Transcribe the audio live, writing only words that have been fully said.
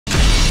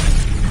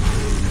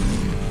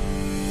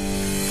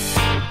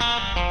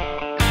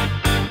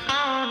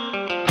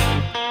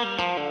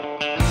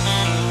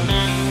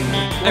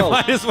I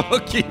might as well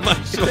keep my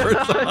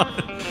shorts on.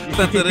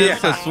 Since it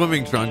is a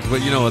swimming trunks,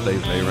 but you know what they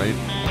say, right?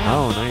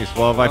 Oh, nice.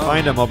 Well, if I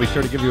find them, I'll be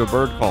sure to give you a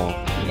bird call.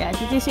 Yeah,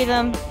 did you see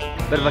them?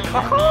 Bit of a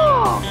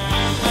caw.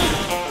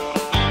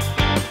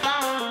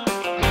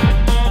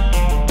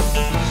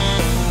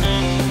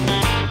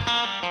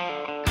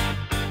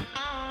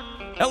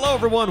 Hello,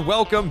 everyone.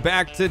 Welcome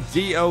back to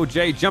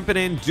DOJ. Jumping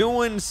in,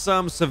 doing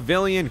some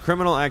civilian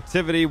criminal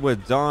activity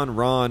with Don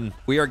Ron.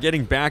 We are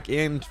getting back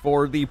in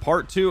for the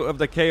part 2 of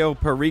the Cayo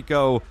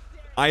Perico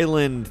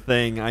island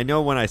thing. I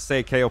know when I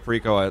say Cayo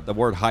Perico, the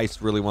word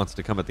heist really wants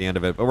to come at the end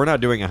of it, but we're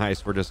not doing a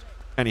heist. We're just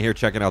kind of here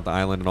checking out the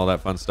island and all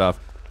that fun stuff.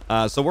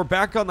 So we're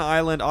back on the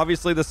island.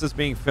 Obviously, this is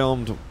being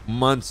filmed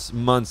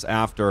months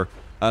after.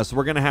 So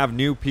we're going to have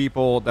new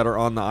people that are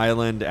on the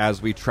island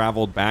as we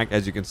traveled back.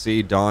 As you can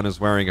see, Don is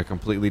wearing a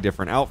completely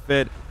different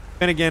outfit.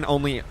 Finnegan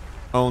only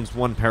owns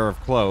one pair of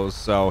clothes,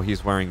 so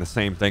he's wearing the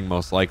same thing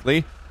most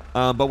likely.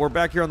 But we're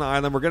back here on the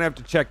island. We're going to have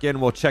to check in.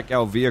 We'll check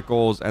out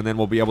vehicles, and then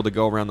we'll be able to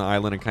go around the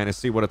island and kind of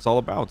see what it's all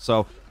about.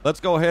 So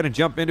let's go ahead and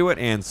jump into it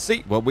and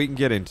see what we can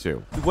get into.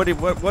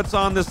 What's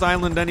on this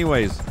island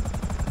anyways?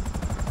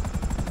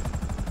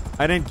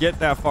 I didn't get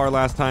that far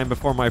last time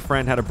before my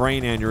friend had a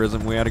brain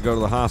aneurysm. We had to go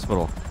to the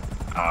hospital.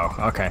 Oh,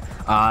 okay.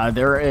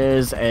 There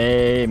is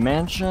a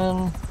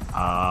mansion,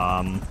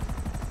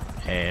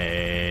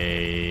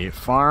 a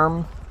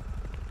farm.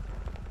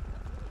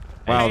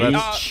 Wow, a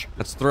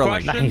that's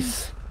thrilling.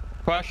 Nice.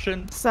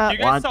 Question. So, Do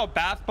you guys sell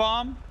bath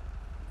bomb?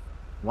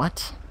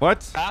 What?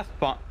 What? Bath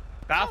bomb.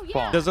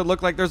 Bomb. Does it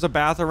look like there's a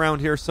bath around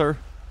here, sir?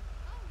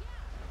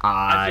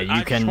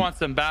 I just want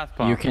some bath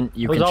bomb. You can.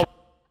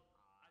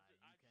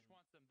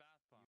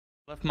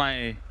 Left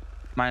mine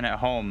at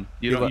home.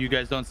 You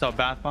guys don't sell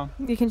bath bomb?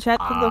 you can check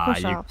the local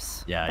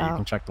shops. You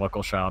can check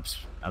local shops.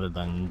 Other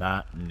than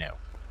that, no.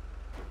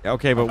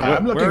 Okay, but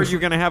where are you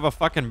going to have a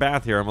fucking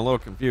bath here? I'm a little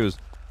confused.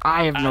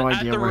 I have no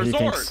idea where he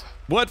resort. thinks.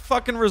 What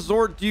fucking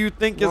resort do you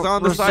think is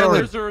on this island?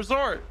 There's a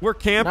resort. We're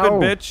camping,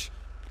 bitch.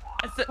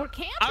 We're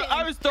camping.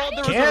 I was told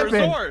there was a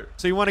resort.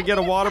 So you want to get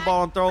a water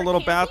ball and throw a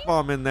little bath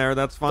bomb in there?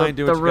 That's fine.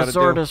 Do what you gotta do. The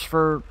resort is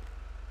for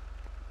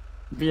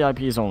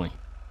VIPs only.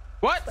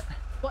 What?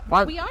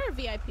 What? We are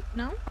VIP.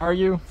 No. Are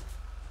you?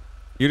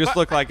 You just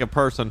look like a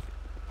person,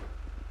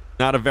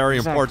 not a very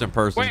important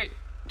person. Wait,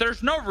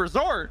 there's no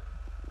resort.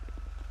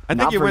 I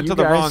think you went to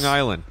the wrong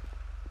island.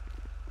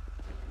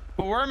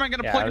 But where am I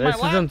gonna plug in my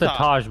laptop? This isn't the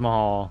Taj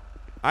Mahal.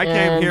 I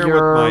came here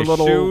with my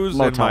shoes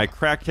and my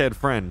crackhead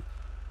friend.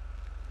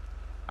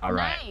 All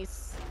right.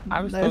 Nice.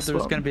 I was told there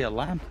was gonna be a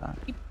laptop.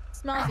 He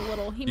smells a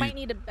little. He might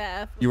need a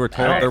bath. You were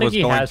told there was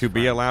going to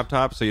be a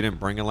laptop, so you didn't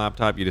bring a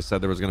laptop. You just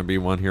said there was going to be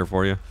one here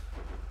for you.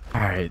 All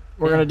right,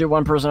 we're gonna do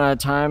one person at a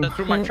time. That's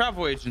what my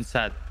travel agent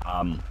said.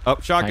 Oh,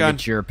 Can shotgun. I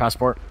get your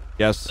passport?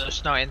 Yes.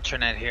 There's no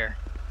internet here.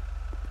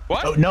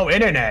 What? Oh, no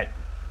internet.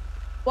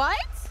 What?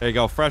 There you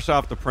go, fresh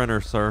off the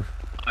printer, sir.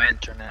 No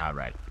internet. All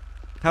right.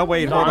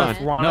 Wait, hold on.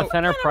 Roneth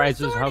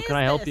Enterprises, how can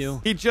I help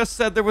you? He just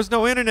said there was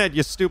no internet,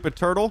 you stupid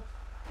turtle.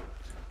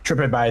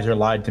 TripAdvisor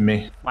lied to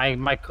me. My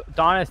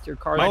Donist, your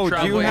card. Oh,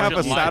 do you have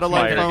a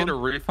satellite Can I phone? get a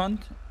refund?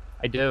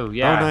 I do,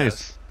 yeah. Oh,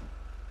 nice.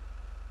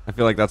 I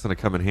feel like that's gonna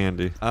come in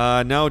handy.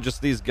 No,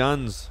 just these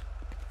guns.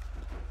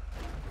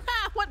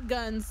 Ha! What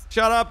guns?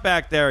 Shut up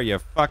back there, you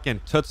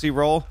fucking Tootsie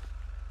Roll.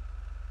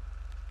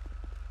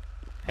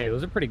 Hey,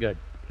 those are pretty good.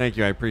 Thank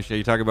you, I appreciate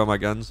you talking about my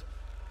guns.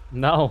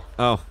 No.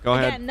 Oh, go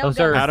ahead. Again, no Those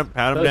guns. are-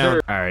 Pat him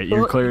down. All right,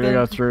 you're clear to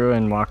go through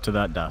and walk to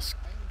that desk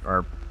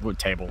or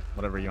table,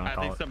 whatever you want I to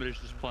call think it. somebody's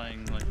just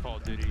playing like Call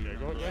of Duty.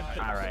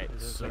 All right.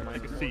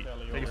 Take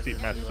a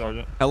seat, Master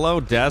Sergeant. Hello,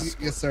 desk.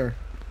 Yes, sir.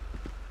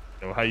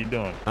 Yo, how you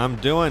doing? I'm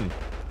doing.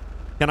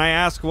 Can I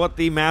ask what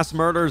the mass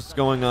murder's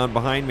going on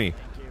behind me?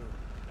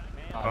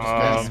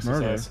 Mass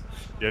murder.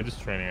 Yeah,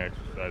 just training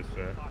exercise,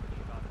 sir.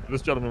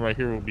 This gentleman right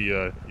here will be,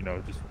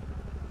 just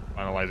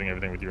finalizing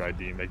everything with your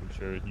ID, making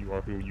sure you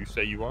are who you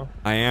say you are.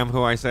 I am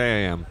who I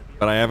say I am,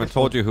 but I haven't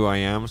told you who I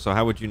am, so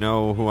how would you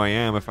know who I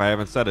am if I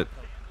haven't said it?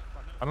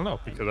 I don't know,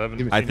 because I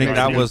haven't. I think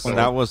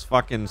that was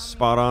fucking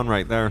spot on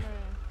right there.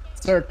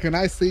 Sir, can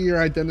I see your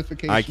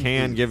identification? I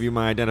can please? give you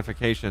my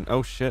identification.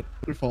 Oh shit!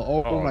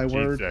 Beautiful. Oh my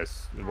word.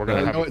 Jesus. We're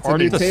gonna have a it's a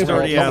party. new The table.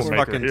 sturdy ass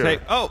Troublemaker fucking here.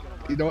 tape. Oh,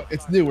 You know,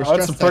 it's new. We're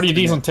That's a pretty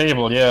decent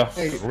table, yeah.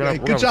 Hey, We're gonna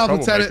good job, have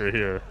a Lieutenant. troublemaker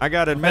here. I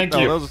gotta admit Thank though,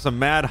 you. those are some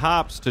mad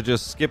hops to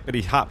just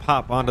skippity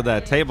hop onto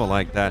that table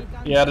like that.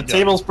 Yeah, the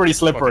table's pretty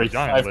slippery. Fucking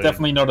giant I've lady.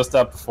 definitely noticed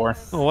that before.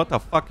 Oh, what the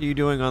fuck are you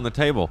doing on the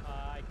table?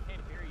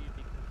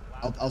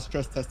 I'll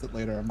stress test it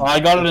later.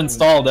 I got it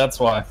installed, that's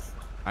why.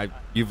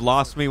 You've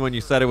lost me when you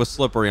said it was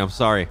slippery. I'm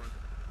sorry.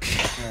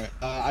 All right,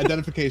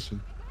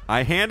 identification.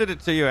 I handed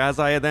it to you as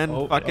I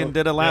then fucking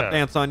did a lap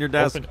dance on your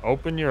desk.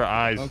 Open your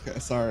eyes. Okay,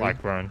 sorry.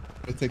 Blackburn.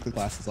 Let me take the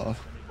glasses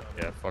off.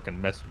 Yeah,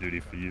 fucking mess duty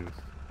for you.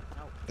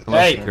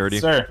 Hey, security.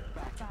 sir.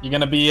 You're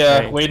gonna be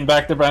waiting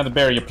back there behind the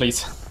barrier,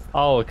 please.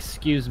 Oh,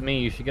 excuse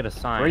me. You should get a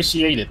sign.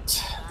 Appreciate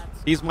it.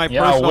 He's my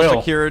Yeah, I personal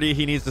will. security.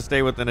 He needs to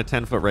stay within a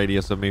 10-foot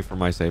radius of me for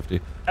my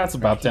safety. That's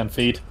about 10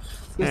 feet.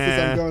 Just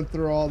as I'm going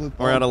through all the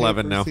We're at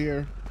 11 now. papers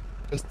here.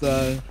 Just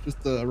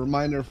a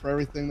reminder for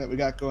everything that we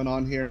got going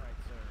on here.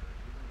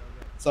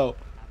 So,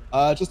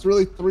 just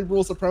really 3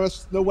 rules of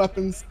premise: no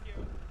weapons,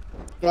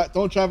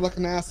 don't drive like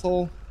an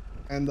asshole,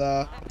 and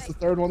what's the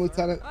 3rd one,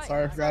 Lieutenant?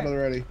 Sorry, I forgot it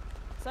already.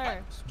 Sir.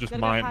 Just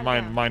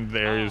mind the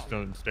areas.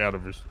 Don't stay out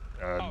of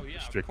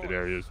restricted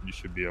areas. You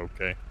should be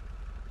okay.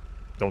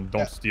 Don't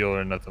steal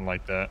or nothing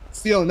like that.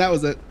 Stealing, that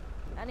was it.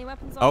 Any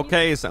weapons on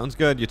Okay, sounds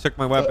good. You took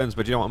my weapons,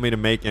 but you don't want me to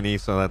make any,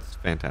 so that's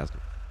fantastic.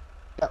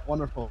 Yeah,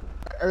 wonderful.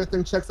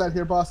 Everything checks out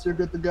here, boss. You're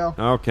good to go.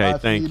 Okay,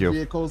 if thank need you.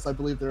 Vehicles, I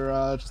believe they're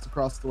just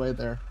across the way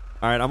there.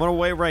 All right, I'm gonna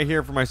wait right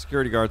here for my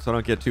security guard so I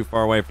don't get too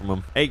far away from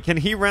him. Hey, can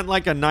he rent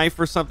like a knife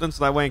or something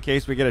so that way in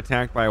case we get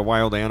attacked by a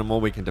wild animal,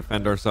 we can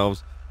defend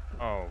ourselves?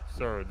 Oh,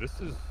 sir, this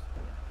is...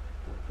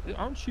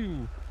 Aren't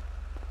you...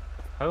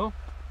 Who?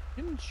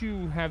 Didn't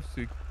you have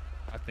to...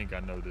 I think I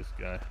know this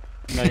guy.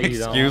 No, you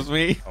Excuse don't.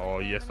 me? Oh,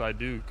 yes, I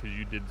do, because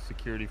you did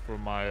security for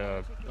my,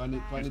 Do I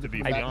need used to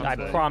be back I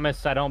fiance.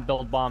 promise I don't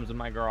build bombs in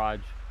my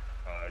garage.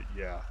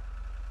 Yeah.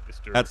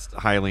 Mr. That's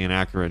highly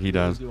inaccurate. He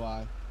does. Do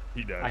I?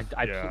 He does,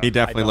 I- yeah. He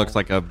definitely I looks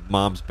don't. like a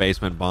mom's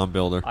basement bomb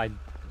builder.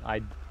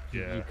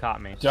 Yeah. You caught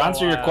me. To answer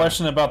So, your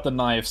question about the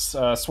knives,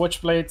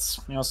 switchblades,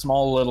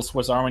 small little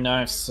Swiss Army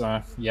knives,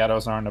 yeah,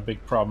 those aren't a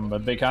big problem.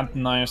 But big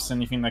hunting knives,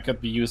 anything that could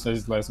be used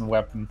as a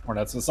weapon, or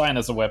that's assigned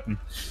as a weapon,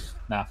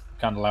 nah,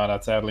 can't allow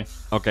that, sadly.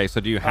 Okay,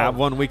 so do you have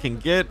one we can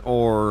get,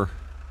 or...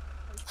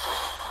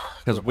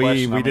 Because Good we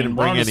question. I mean, didn't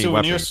one bring of the any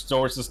souvenir weapons.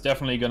 stores is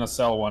definitely gonna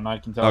sell one. I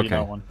can tell you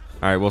that one.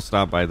 All right, we'll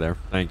stop by there.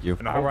 Thank you.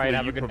 And All right, hopefully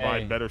have a you good provide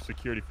day. better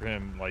security for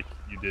him like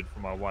you did for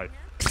my wife.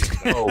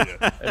 Oh,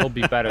 Yeah. it'll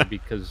be better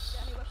because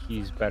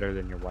he's better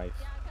than your wife.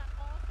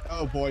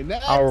 Oh boy,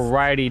 next.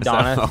 Alrighty,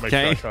 Donna. Make sure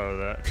I Okay. cover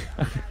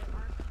that.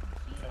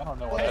 I don't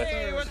know what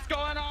Hey, what's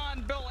going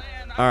on, Bill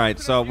Ann? All right,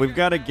 so we've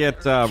got to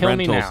get Kill me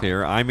rentals now.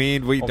 here. I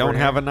mean, we Over don't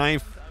have here. a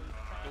knife.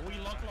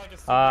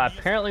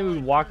 Apparently we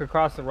walk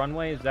across the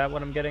runway. Is that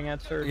what I'm getting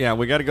at, sir? Yeah,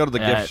 we got to go to the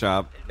Yeah. gift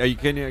shop.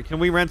 Can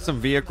we rent some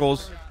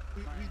vehicles?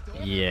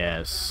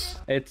 Yes.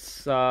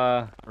 It's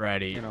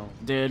Ready. You know,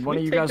 Did should one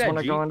we of you take guys that want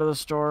to go Jeep? into the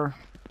store?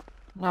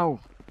 No.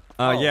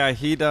 Yeah,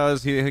 he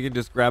does. He can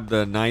just grab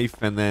the knife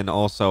and then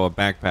also a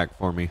backpack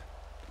for me.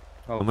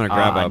 Oh. I'm gonna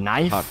grab A a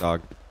knife? hot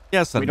dog.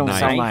 Yes, a We don't knife.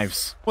 sell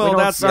knives. Well, we don't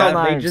that's sell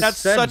not- knives. just That's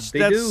said such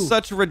they do.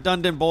 such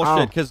redundant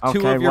bullshit because two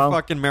okay, of your well-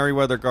 fucking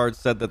Merryweather guards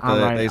said that All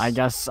right, they I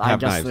guess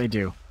have knives. they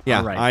do. Yeah,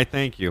 All right. I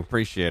thank you.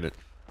 Appreciate it.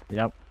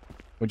 Yep.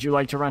 Would you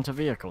like to rent a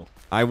vehicle?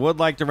 I would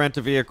like to rent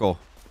a vehicle.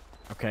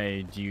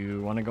 Okay, do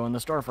you want to go in the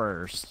store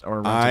first, or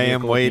rent a I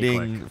am vehicle with me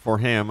waiting quick? for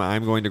him.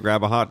 I'm going to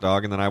grab a hot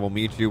dog and then I will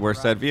meet you where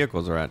said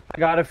vehicles are at. I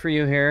got it for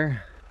you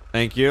here.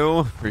 Thank you.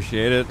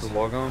 Appreciate it. You're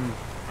welcome.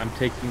 I'm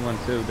taking one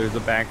too. There's a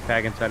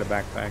backpack inside a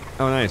backpack.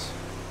 Oh, nice.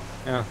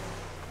 Yeah.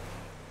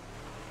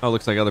 Oh,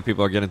 looks like other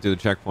people are getting through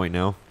the checkpoint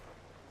now.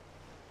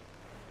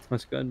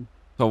 That's good.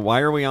 So why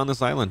are we on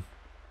this island?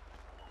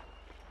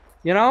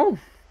 You know,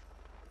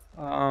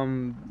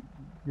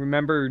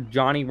 remember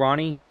Johnny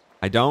Ronnie?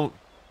 I don't.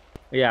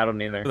 Yeah, I don't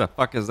Who either. the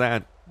fuck is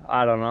that?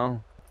 I don't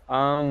know.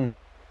 I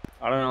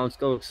don't know. Let's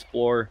go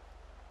explore.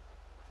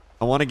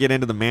 I want to get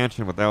into the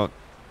mansion without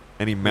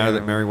any Yeah.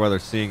 Merryweather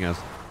seeing us.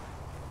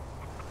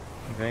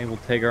 Okay, we'll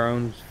take our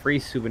own free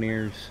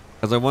souvenirs.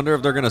 Because I wonder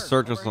if they're going to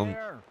search us on...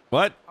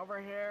 What? Over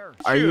here.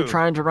 Are you Shoot.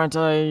 trying to rent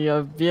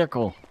a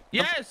vehicle?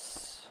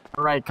 Yes.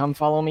 All right, come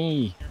follow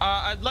me.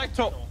 I'd like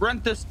to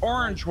rent this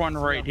orange one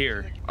right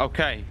here.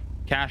 Okay.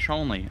 Cash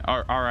only.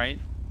 All right.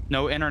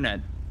 No internet.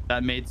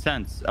 That made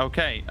sense.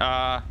 Okay. Do you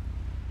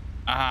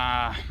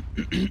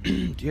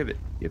have it?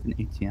 Do you have an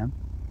ATM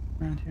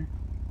around here?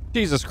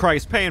 Jesus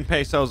Christ, paying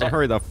pesos and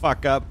hurry the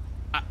fuck up.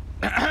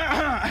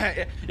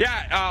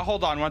 Yeah.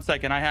 Hold on 1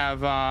 second. I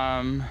have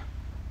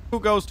Who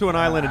goes to an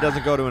island and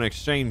doesn't go to an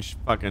exchange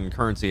fucking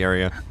currency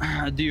area?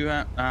 Do you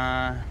have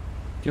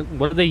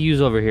What do they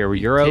use over here?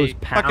 Euros,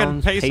 take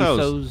fucking pounds,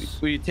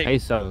 pesos. we take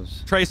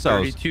pesos.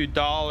 Tresos.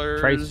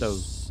 $32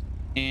 Pesos.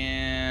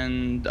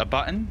 and a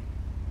button?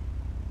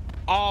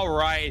 All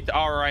right.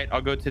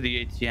 I'll go to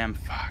the ATM.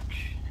 Fuck.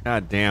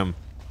 God damn.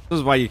 This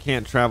is why you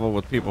can't travel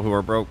with people who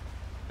are broke.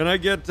 Can I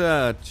get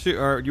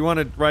or you want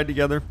to ride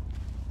together?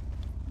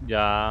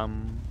 Or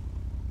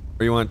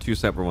you want two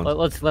separate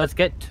ones? Let's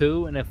get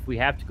two, and if we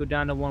have to go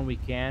down to one, we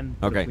can.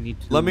 But Okay. If we need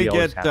to, Let me we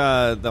always get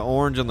have to. the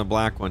orange and the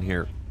black one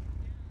here.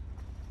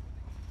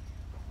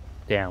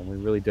 Damn, we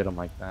really did them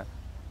like that.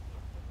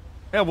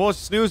 Yeah, well,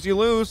 snooze, you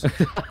lose.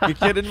 You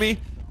kidding me?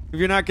 If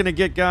you're not going to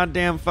get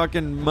goddamn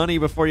fucking money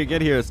before you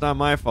get here, it's not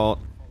my fault.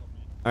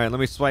 All right, let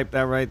me swipe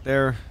that right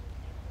there.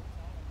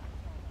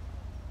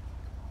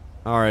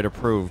 All right,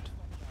 approved.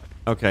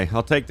 Okay,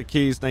 I'll take the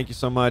keys. Thank you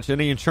so much.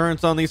 Any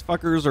insurance on these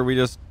fuckers, or we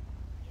just...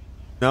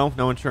 No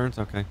insurance?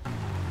 Okay.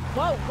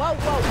 Whoa, whoa,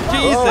 whoa, whoa.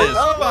 Jesus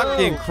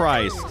fucking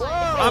Christ.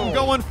 I'm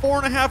going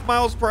 4.5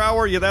 miles per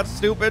hour. You that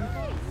stupid?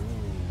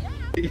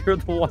 You're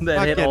the one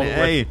that hit Fucking all the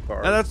A. rest of the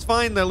cars. That's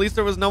fine. At least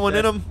there was no one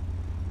in them.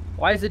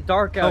 Why is it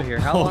dark out Oh, here?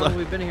 How hold long on. have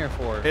we been here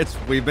for?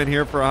 We've been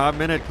here for a hot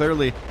minute,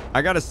 clearly.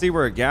 I got to see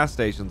where a gas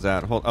station's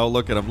at. Oh,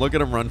 look at him. Look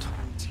at him run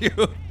towards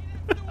you.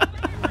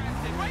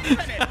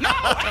 a minute. No,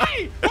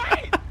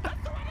 wait.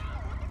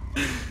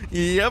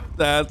 Yep,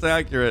 that's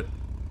accurate.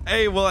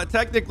 Hey, well,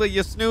 technically,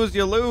 you snooze,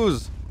 you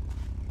lose.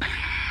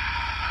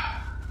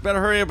 Better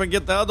hurry up and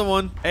get the other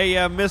one.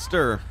 Hey,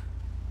 mister.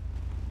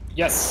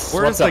 Yes.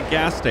 Where's what's the up?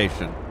 gas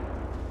station?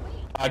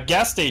 A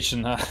gas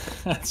station.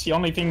 That's the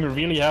only thing we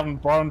really haven't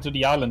brought into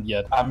the island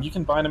yet. You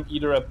can buy them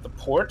either at the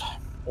port,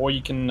 or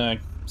you can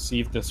see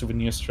if the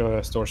souvenir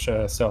store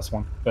sells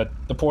one. But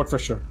the port for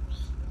sure.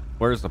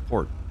 Where's the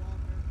port?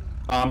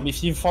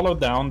 If you follow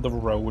down the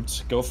road,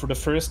 go for the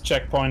first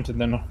checkpoint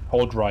and then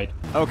hold right.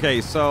 Okay,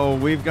 so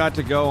we've got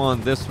to go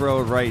on this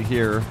road right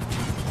here.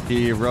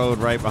 The road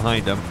right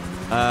behind him.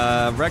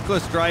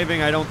 Reckless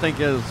driving, I don't think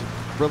is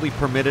really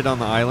permitted on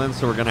the island,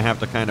 so we're going to have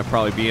to kind of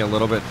probably be a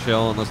little bit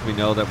chill unless we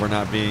know that we're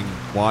not being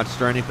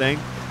watched or anything.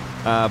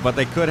 But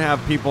they could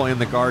have people in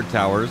the guard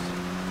towers,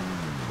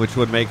 which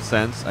would make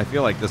sense. I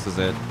feel like this is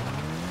it.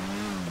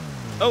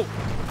 Oh!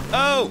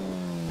 Oh!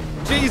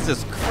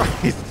 Jesus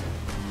Christ!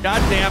 God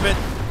damn it.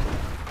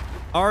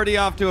 Already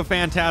off to a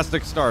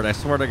fantastic start, I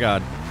swear to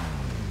God.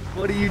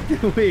 What are you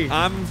doing?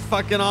 I'm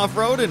fucking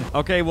off-roading.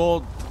 Okay,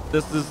 well,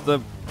 this is the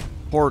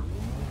port.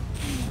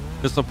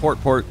 This is the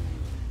port.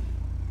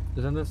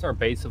 Isn't this our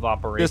base of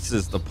operations? This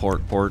is the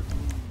port.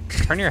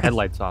 Turn your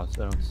headlights off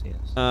so I don't see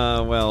us.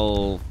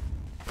 Well,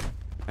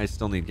 I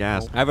still need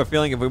gas. I have a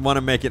feeling if we want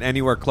to make it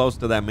anywhere close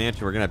to that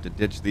mansion, we're going to have to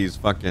ditch these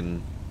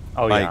fucking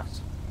bikes.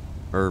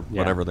 Or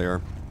whatever they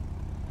are.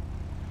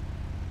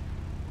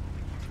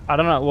 I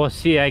don't know. Well,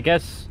 see, I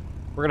guess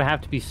we're going to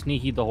have to be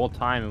sneaky the whole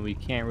time, and we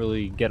can't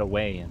really get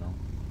away, you know?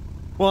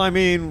 Well, I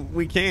mean,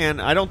 we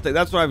can. I don't think...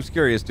 That's what I was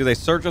curious. Do they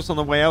search us on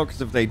the way out?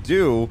 Because if they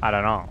do... I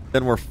don't know.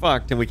 Then we're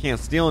fucked, and we can't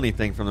steal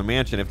anything from the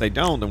mansion. If they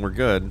don't, then we're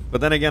good.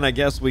 But then again, I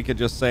guess we could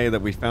just say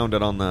that we found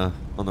it on the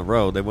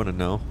road. They wouldn't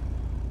know.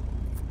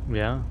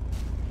 Yeah.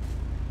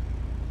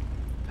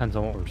 Depends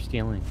on what we're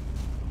stealing.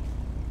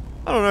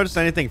 I don't know. Just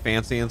anything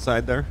fancy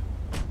inside there.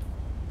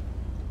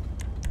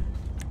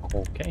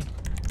 Okay.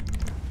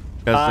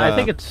 I I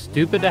think it's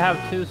stupid to have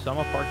two, so I'm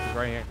gonna park this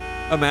right here.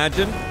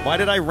 Imagine. Why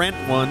did I rent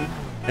one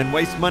and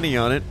waste money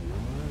on it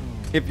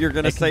if you're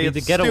going to say it's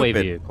the getaway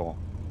stupid? vehicle.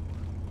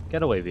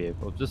 Getaway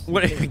vehicle. Just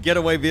What, a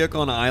getaway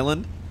vehicle on an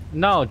island?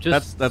 No,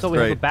 just that's so we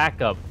great. have a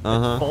backup.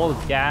 It's full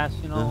of gas,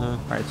 you know?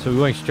 Alright, so we're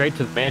going straight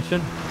to the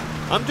mansion?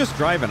 I'm just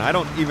driving. I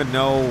don't even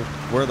know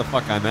where the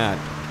fuck I'm at.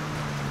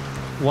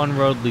 One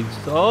road leads...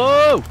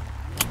 Oh!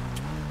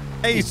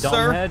 Hey, You sir.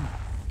 dumbhead.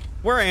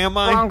 Where am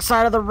I? Wrong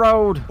side of the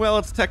road. Well,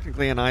 it's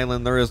technically an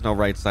island. There is no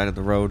right side of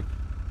the road.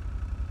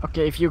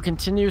 Okay, if you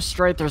continue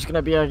straight, there's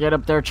gonna be a gate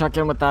up there. Check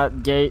in with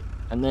that gate,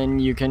 and then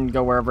you can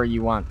go wherever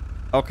you want.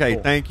 Okay,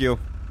 thank you.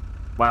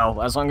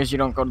 Well, as long as you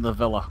don't go to the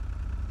villa.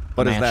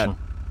 What is that? Mansion.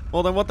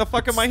 Well, then what the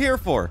fuck am I here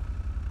for?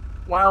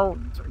 Well,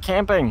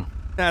 camping.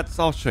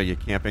 I'll show you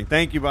camping.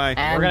 Thank you, bye.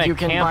 And We're gonna you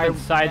can camp buy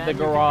inside the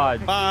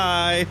garage.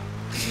 Bye.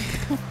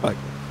 Fuck.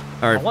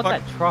 All I right, want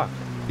fuck. that truck.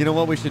 You know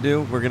what we should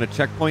do? We're going to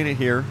checkpoint it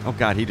here. Oh,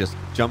 God, he just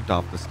jumped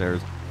off the stairs.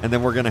 And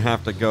then we're going to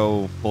have to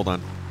go... Hold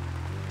on.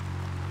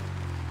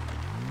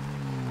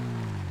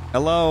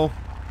 Hello?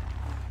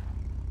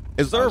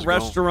 Is there a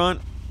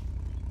restaurant?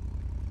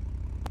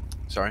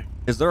 Sorry?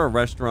 Is there a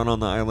restaurant on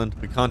the island?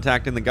 We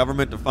contacting the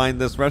government to find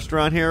this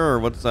restaurant here, or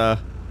what's,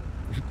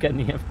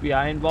 Getting the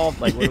FBI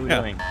involved? Like, what are we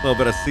doing? A little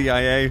bit of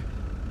CIA.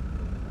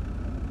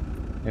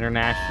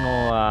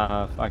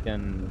 International,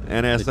 fucking...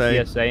 NSA.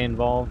 The TSA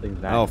involved?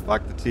 Exactly. Oh,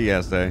 fuck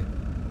the TSA.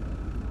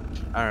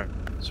 Alright,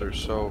 sir,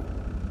 so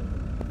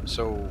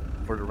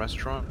for the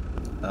restaurant,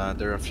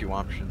 there are a few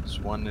options.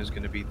 One is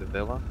going to be the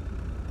villa.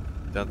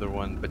 The other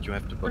one, but you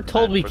have to book. We're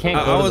told we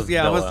can't go to the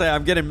I villa. was say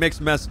I'm getting mixed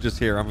messages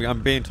here.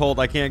 I'm being told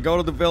I can't go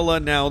to the villa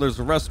now. There's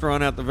a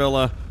restaurant at the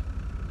villa.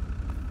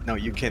 No,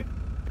 you can.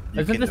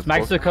 Isn't this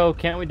Mexico?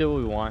 Can't we do what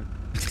we want?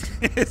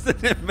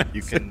 Isn't it Mexico?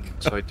 You can.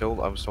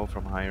 So I was told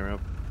from higher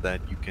up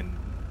that you can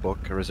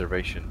book a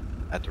reservation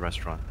at the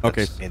restaurant.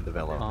 That's in the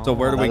villa. So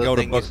where do we Another go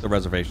to thing book is, the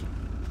reservation?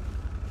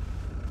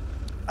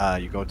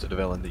 You go to the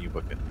villa and then you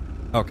book it.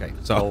 Okay,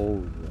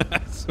 so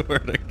I swear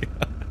to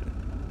God.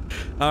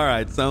 All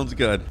right, sounds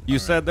good. You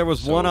said there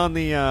was one on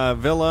the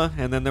villa,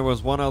 and then there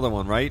was one other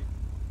one, right?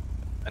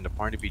 And the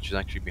party beach is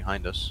actually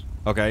behind us.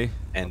 Okay.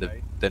 And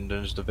then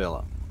there's the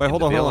villa. Wait,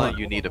 hold on, hold on.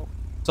 You need a.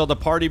 So the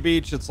party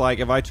beach, it's like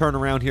if I turn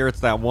around here,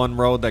 it's that one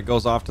road that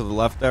goes off to the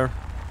left there.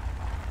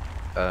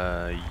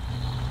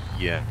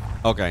 Yeah.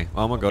 Okay,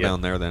 well, I'm gonna go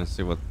down there then and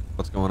see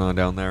what's going on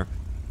down there.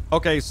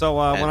 Okay, so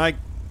when I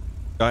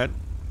go ahead.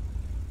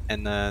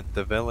 And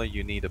the villa,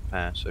 you need a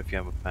pass. So if you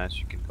have a pass,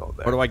 you can go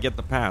there. Where do I get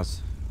the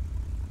pass?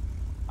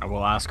 I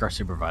will ask our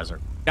supervisor.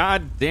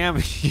 God damn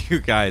it,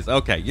 you guys.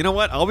 Okay, you know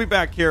what? I'll be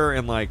back here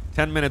in like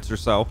 10 minutes or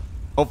so.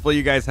 Hopefully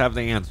you guys have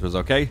the answers,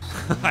 okay?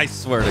 I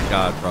swear to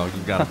God, bro, you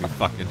gotta be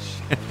fucking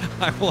shit.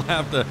 I will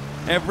have to,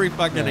 every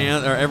fucking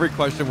answer, or every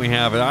question we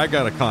have, I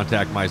gotta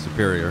contact my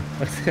superior.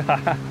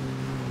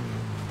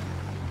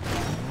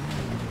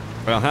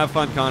 Well, have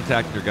fun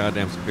contacting your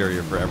goddamn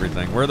superior for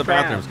everything. Where are the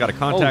bathrooms? Gotta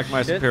contact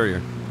my superior.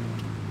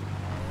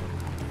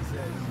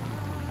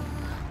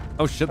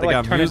 Oh shit, they Like,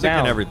 got turn it music and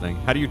down. everything.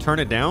 How do you turn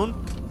it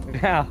down?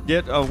 Yeah.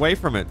 Get away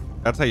from it.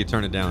 That's how you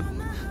turn it down.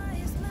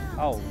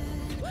 Oh.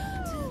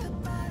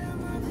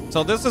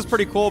 So this is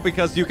pretty cool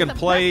because you can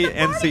play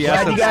NCS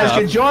Glad and you guys stuff.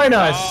 could join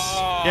us.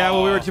 Yeah,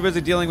 well, we were too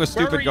busy dealing with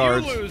Where stupid were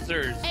guards. you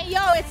losers? Hey,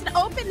 yo, it's an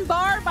open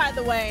bar, by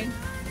the way.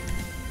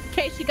 In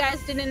case you guys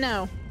didn't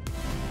know.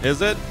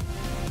 Is it?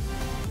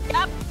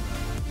 Yep.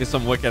 It's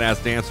some wicked ass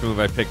dance move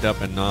I picked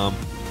up in Nom.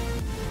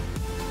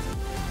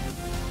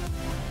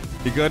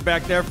 You good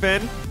back there,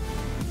 Finn?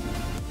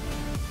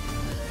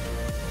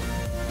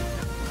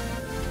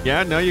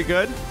 Yeah, no, you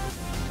good?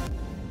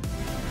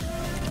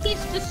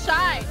 He's just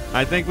shy.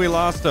 I think we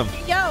lost him.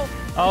 Yo.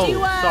 Oh, do you,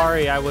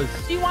 sorry, I was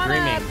Do you want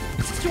dreaming.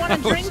 to I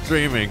was drink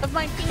dreaming. of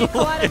my pina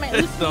colada? Might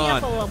loosen me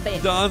up a little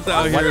bit. Don's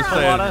out Oh, here what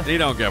saying colada? he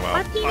don't give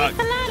My a pina fuck.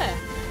 colada.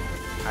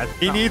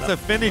 He needs a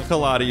Finny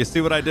colada. You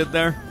see what I did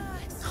there?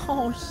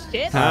 Oh,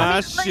 shit.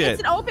 Ah, Like, shit. It's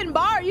an open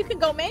bar. You can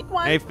go make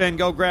one. Hey, Finn,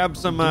 go grab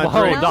some Whoa,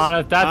 drinks.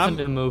 Donna, that's I'm- a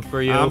new move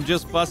for you. I'm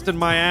just busting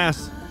my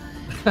ass.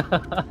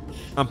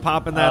 I'm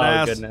popping that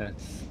ass. Oh,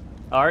 goodness.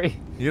 Ari,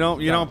 You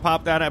don't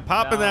pop that ass.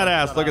 Popping that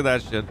ass. Look at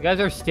that shit. you guys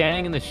are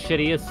standing in the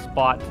shittiest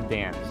spot to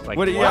dance. Like,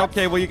 What? Yeah,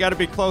 okay. Well, you got to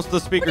be close to the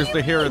speakers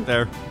to hear it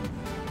there.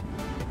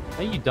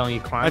 No, you don't, you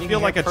clown. I You feel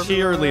can like a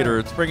hear it perfectly cheerleader.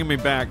 It's bringing me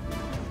back.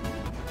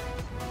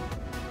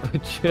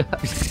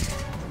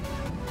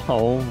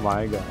 Oh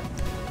my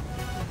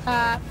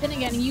god.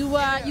 Finnegan, you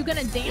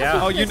gonna dance? Yeah.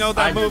 with Oh, you this know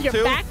that under move your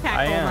too? Backpack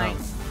I all am.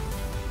 night.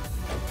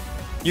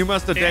 You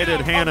must have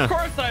dated Yeah, Hannah. Of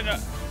course I know.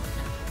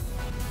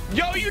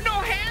 Yo, you know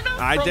Hannah?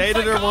 I from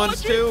dated her once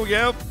psychology? too.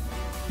 Yep.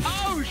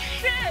 Oh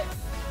shit!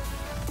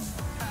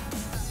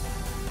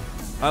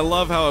 I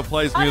love how it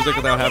plays music I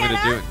without know having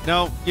to do Hannah. it.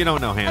 No, you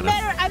don't know I Hannah.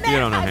 met her. You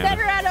don't know I met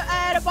Hannah. her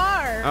at a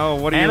bar. Oh,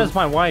 what are Hannah's you?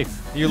 my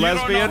wife. You You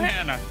lesbian? don't know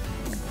Hannah.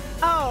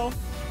 Oh.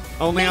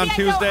 Only on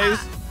Maybe I know,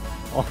 Tuesdays?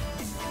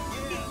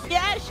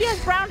 Yeah, she has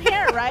brown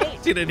hair, right?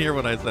 She didn't hear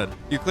what I said.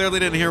 You clearly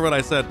didn't hear what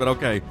I said, but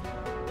okay.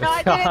 No,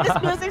 I didn't.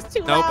 This music's too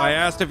Nope, loud. I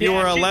asked if you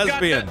were a she's got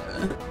lesbian.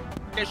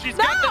 Yeah, she's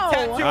got the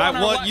tattoo on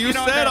her What leg. you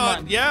know what said that on,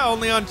 meant. yeah,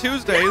 only on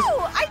Tuesdays. No,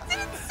 I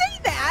didn't say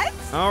that.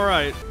 All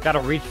right. Gotta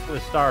reach for the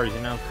stars, you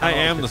know? I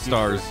am the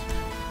stars.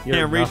 You're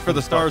Can't reach for the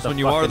nothing stars but when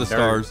you are the fucking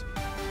dirt. stars.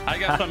 I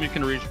got something you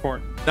can reach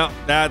for. No,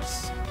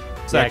 that's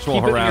Yeah, sexual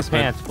keep it in your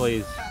harassment. pants,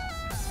 please.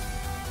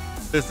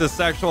 This is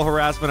sexual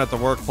harassment at the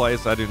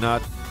workplace. I do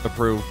not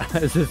approve.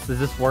 Does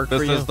this work This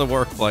for you? is the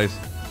workplace.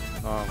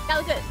 Oh. Yeah,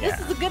 look at this.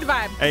 Is a good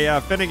vibe. Hey,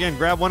 Finnegan,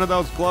 grab one of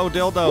those glow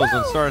dildos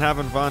and Woo! start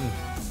having fun.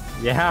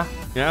 Yeah?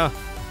 Yeah,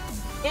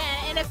 Yeah,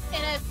 and a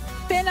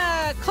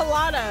pina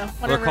colada.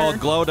 Whatever. they're called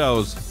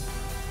glowdos.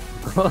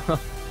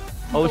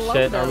 Oh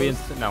shit, are we in?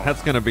 Glowdos. No.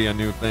 That's gonna be a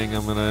new thing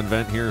I'm gonna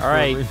invent here. All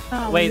right. shortly.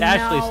 Oh, Wait, no.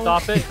 Ashley,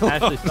 stop it.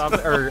 Ashley, stop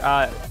it. Or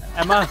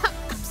Emma,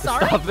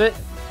 Sorry. stop it.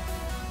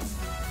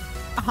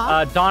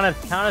 Uh-huh. Donna,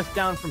 count us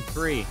down from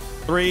 3.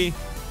 3,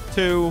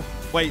 2,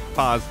 wait,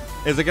 pause.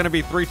 Is it gonna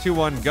be 3, 2,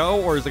 1,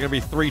 go, or is it gonna be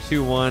 3,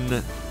 2,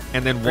 1,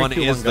 and then 3, 1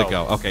 2, is 1, the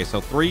go? Okay, so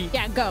 3,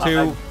 Yeah, go. 2,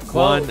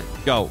 well- 1,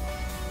 go.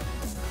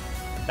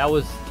 That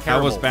was That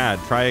terrible. was bad.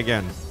 Try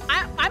again.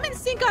 I'm in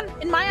sync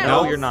in my eyes.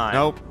 No, you're not.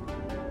 Nope.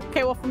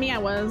 Okay, well for me I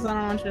was. I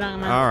don't know what you're talking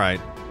about. All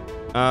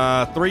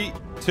right. 3,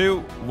 2,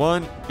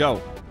 1,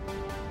 go.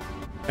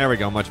 There we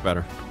go. Much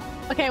better.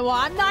 Okay, well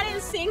I'm not in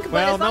sync. But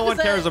Well, as no long one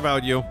as cares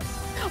about you.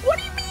 What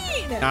do you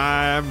mean?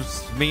 I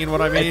mean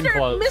what I mean.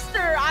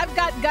 Mister, I've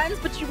got guns,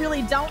 but you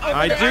really don't. Over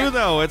I there. do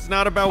though. It's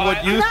not about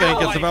what you I think.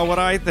 know. It's about what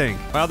I think.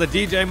 Wow, the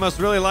DJ must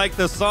really like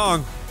this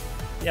song.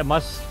 Yeah,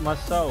 must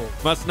so.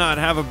 Must not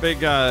have a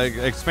big,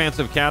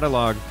 expansive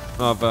catalog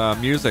of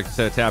music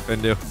to tap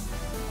into.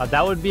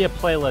 That would be a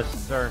playlist,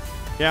 sir.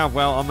 Yeah,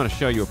 well, I'm gonna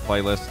show you a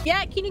playlist.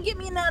 Yeah, can you get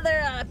me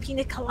another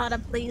pina colada,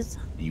 please?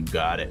 You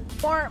got it.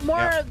 More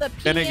Yeah. of the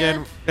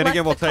pina.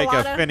 Finnegan will less the take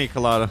colada. a Finny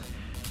colada.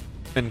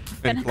 Fin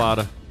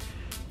colada.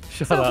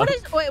 Shut So up.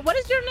 what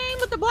is your name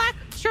with the black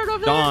shirt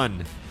over Dawn.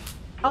 there?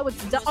 Oh,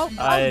 it's Dawn. Oh,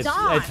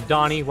 Dawn. It's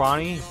Donnie,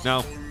 Ronnie. No,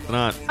 it's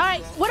not. All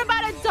right, what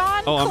about a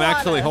Dawn? Oh, I'm colada?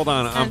 actually. Hold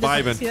on. I'm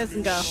vibing. He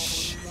doesn't go.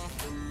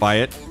 Buy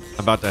it.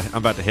 I'm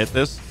about to hit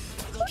this.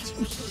 Don't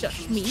you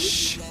shush me.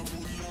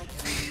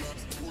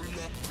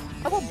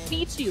 I will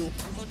beat you.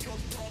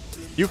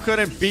 You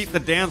couldn't beat the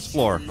dance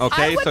floor,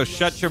 okay? So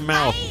shut your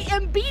mouth. I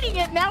am beating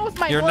it now with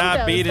my You're not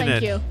Windows, beating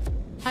thank it. You.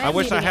 I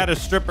wish I had a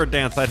stripper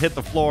dance. I'd hit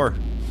the floor.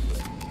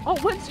 Oh,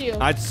 would you?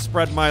 I'd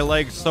spread my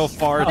legs so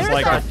far it's There's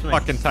like a- a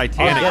fucking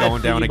Titanic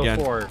going down again.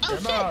 Oh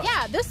shit!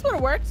 Yeah, this would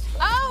have worked.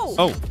 Oh.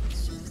 Oh.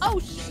 Oh,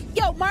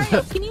 yo,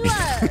 Mario, can you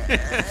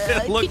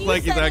It looks can you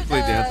like he's set actually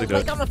it, dancing to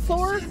like it. on the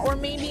floor, or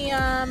maybe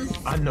On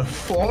the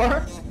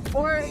floor?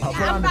 or I'll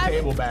put it on the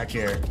table back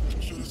here.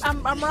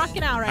 I'm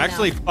rocking out right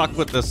Actually, now. fuck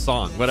with this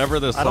song.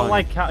 Whatever this song. I don't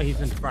like how he's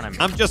in front of me.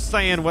 I'm just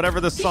saying,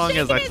 whatever this song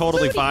is, I his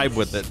totally booty. vibe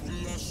with it.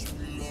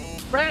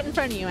 Right in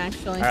front of you,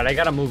 actually. All right, I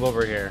gotta move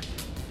over here.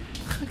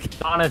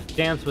 Donna,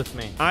 dance with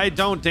me. I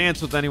don't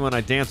dance with anyone.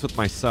 I dance with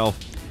myself.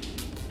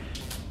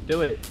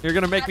 Do it. You're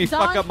gonna make me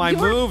Don, fuck up my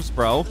you're- moves,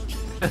 bro.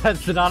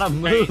 That's not a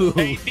move.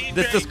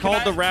 This is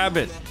called the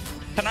rabbit.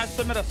 Can I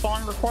submit a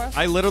song request?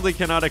 I literally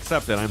cannot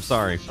accept it. I'm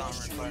sorry.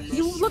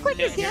 You look like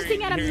you're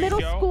dancing at a middle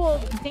school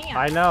dance.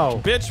 I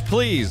know. Bitch,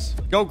 please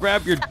go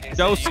grab your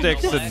dough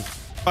sticks and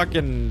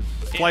fucking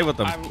play with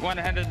them. I went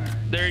ahead and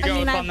there you go. I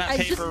mean, it's on that I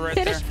paper just right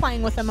finished there.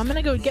 playing with them. I'm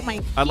gonna go get my.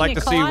 I'd like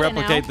to see you pina colada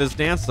replicate now. this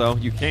dance though.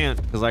 You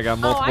can't because I got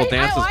multiple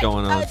dances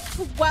going on. A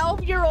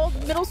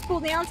 12-year-old middle school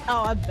dance.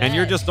 Oh, I bet. And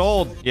you're just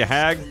old, you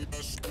hag.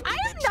 I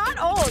am not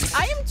old.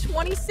 I am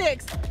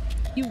 26.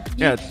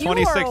 Yeah, you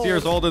 26 are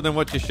years older than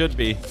what you should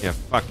be. You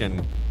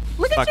fucking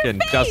Look at your fucking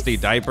face. dusty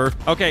diaper.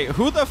 Okay,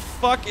 who the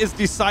fuck is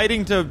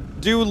deciding to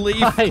do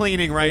leaf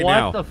cleaning right what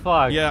now? What the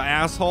fuck? Yeah,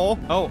 asshole.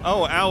 Oh,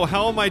 ow,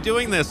 how am I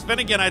doing this?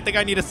 Finnegan, I think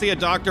I need to see a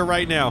doctor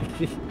right now.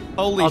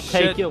 Holy I'll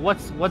shit. take it.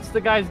 What's the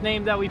guy's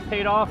name that we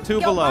paid off?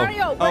 Tuvalo.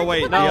 Mario, Oh,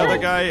 wait, the other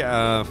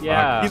guy? Fuck.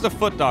 Yeah. He's a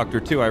foot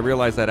doctor, too. I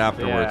realized that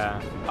afterwards. Yeah.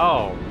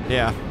 Oh.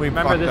 Yeah, we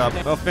Remember fucked this up.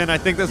 thing? Well, Finn, I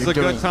think this is a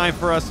good time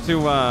for us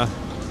to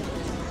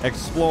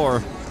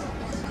explore.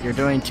 You're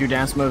doing 2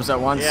 dance moves at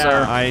once, Yeah.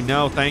 sir. I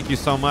know. Thank you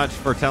so much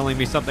for telling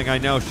me something I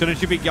know.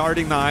 Shouldn't you be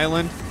guarding the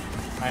island?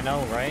 I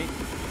know, right?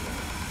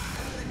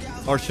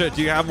 Or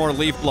do you have more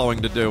leaf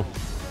blowing to do?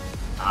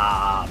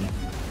 Probably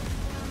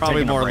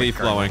taking a more break leaf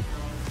currently. blowing.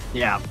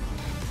 Yeah.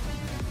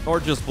 Or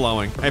just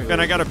blowing. Hey, Finn,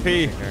 I gotta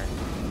pee.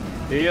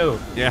 Do you?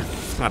 Yeah,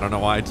 I don't know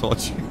why I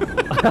told you.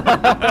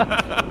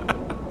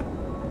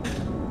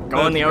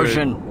 Go in the That's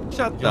ocean. great.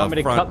 Shut You the want me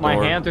to front cup my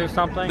door. hands or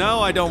something? No,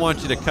 I don't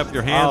want you to cup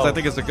your hands. Oh. I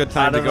think it's a good I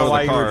time to don't go know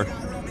to the why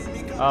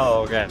car.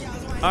 Oh, okay.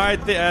 All right,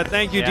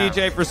 thank you, Yeah.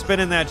 DJ, for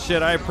spinning that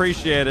shit. I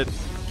appreciate it.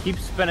 Keep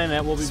spinning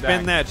it. We'll be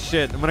Spin back. that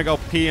shit. I'm gonna go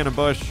pee in a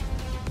bush.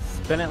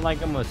 Spin it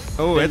like I'm a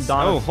Oh, it's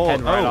Donna's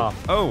head right off.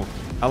 oh,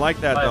 I like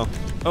that What?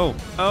 though.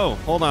 Oh,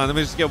 hold on. Let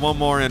me just get one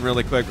more in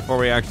really quick before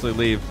we actually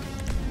leave.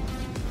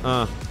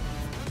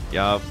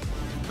 Yup.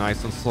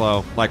 Nice and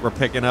slow, like we're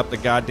picking up the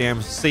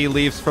goddamn sea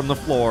leaves from the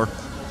floor.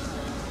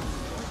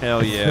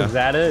 Hell yeah. Is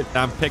that it?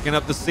 I'm picking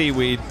up the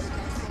seaweed,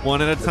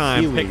 one at a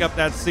time. seaweed. Pick up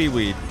that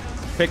seaweed.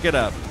 Pick it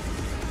up.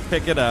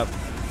 Pick it up.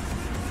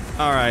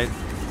 All right.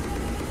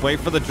 Wait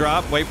for the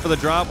drop. Wait for the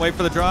drop. Wait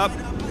for the drop.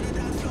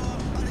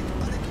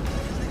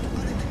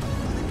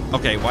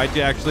 Okay, why'd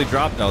you actually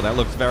drop though? That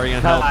looks very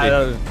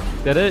unhealthy.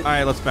 Did it? All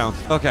right, let's bounce.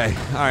 Okay,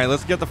 all right,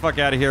 let's get the fuck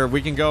out of here.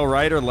 We can go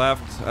right or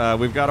left.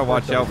 We've got to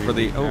watch out for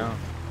the. Oh.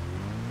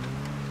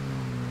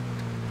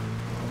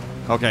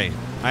 Okay,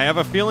 I have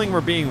a feeling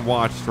we're being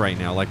watched right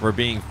now, like we're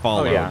being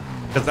followed. Oh, yeah.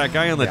 Because that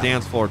guy on the Yeah.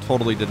 dance floor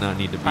totally did not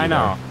need to be I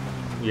know.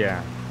 there.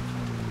 Yeah.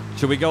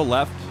 Should we go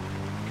left?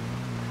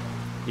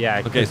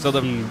 Yeah. Okay, so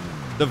 'cause he-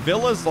 the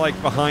villa's like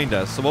behind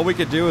us. So what we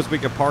could do is we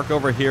could park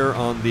over here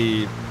on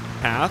the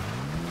path,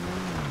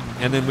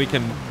 and then we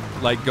can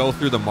like go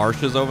through the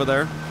marshes over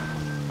there.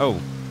 Oh.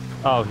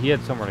 Oh, he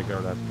had somewhere to go.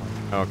 That's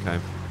fine. Okay.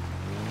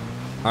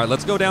 All right,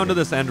 let's go down to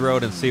this end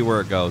road and see where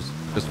it goes,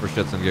 just for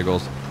shits and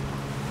giggles.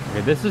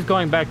 Okay, this is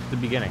going back to the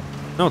beginning.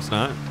 No, it's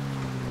not.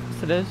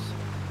 Yes, it is.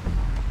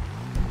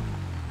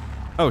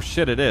 Oh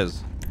shit, it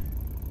is.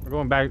 We're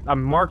going back. I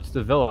marked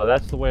the villa.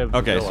 That's the way of the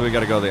Okay, villa. so we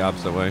got to go the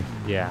opposite way.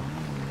 Yeah.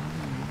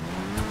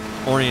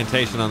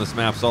 Orientation on this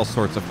map's all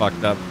sorts of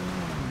fucked up.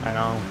 I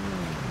know.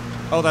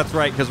 Oh, that's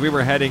right, because we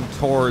were heading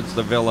towards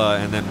the villa,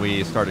 and then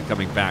we started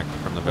coming back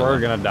from the villa. We're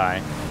gonna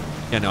die.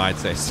 Yeah, no, I'd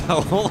say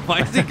so.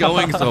 Why is he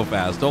going so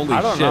fast? Holy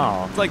I don't shit.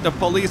 know. It's like the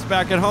police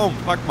back at home.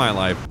 Fuck my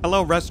life.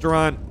 Hello,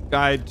 restaurant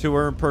guide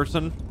tour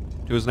person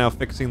who is now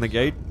fixing the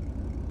gate.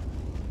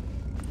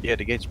 Yeah,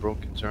 the gate's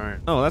broken. Sorry.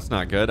 Oh, that's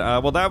not good.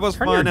 Well, that was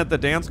Turn fun your- at the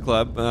dance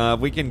club.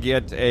 We can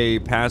get a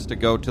pass to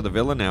go to the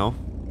villa now.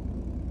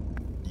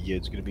 Yeah,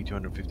 it's gonna be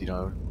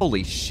 $250.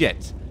 Holy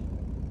shit.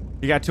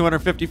 You got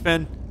 250,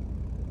 Finn?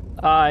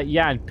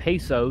 Yeah, and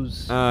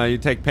pesos. You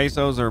take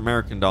pesos or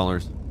American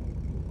dollars?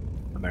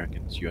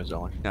 Americans, US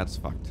dollars. That's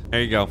fucked. There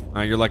you go.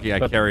 You're lucky I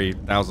But- carry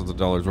thousands of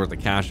dollars worth of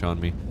cash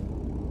on me.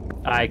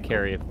 I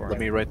carry it for Let him.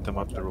 me write them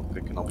up there real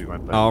quick, and I'll be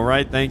right back. All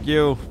right, thank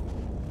you.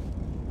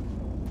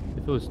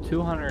 If it was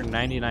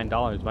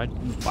 $299, why'd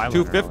you buy one?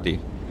 $250.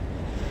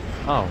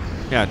 Oh.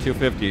 Yeah,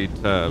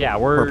 $250 Yeah,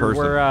 per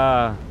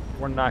person.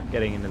 we're not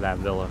getting into that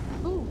villa.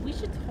 Ooh, we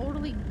should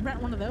totally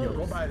rent one of those. Yo,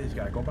 go buy these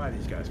guys. Go buy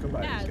these guys. Go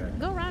buy Yeah, these guys.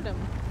 go around them.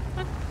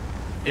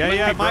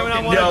 Yeah, might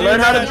not want to Yo, do learn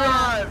how to that.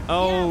 drive.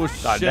 Oh,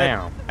 God shit.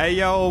 damn. Hey,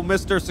 yo,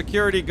 Mr.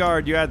 Security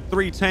Guard, you had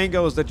 3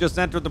 tangos that just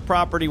entered the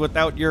property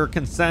without your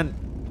consent.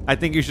 I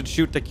think you should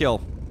shoot to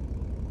kill.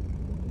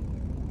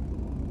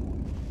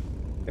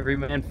 Every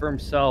man for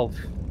himself.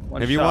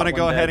 One If you shot, want to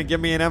go one ahead dead. and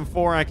give me an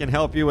M4, I can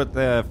help you with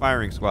the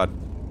firing squad.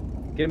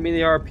 Give me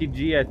the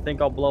RPG, I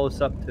think I'll blow us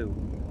up too.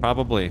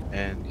 Probably.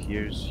 And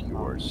here's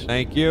yours.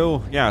 Thank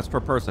you. Yeah, it's per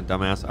person,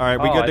 dumbass. All right,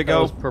 we Oh, good I to thought it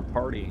go? was per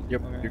party.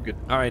 Yep, Okay. you're good.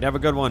 All right, have a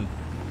good one.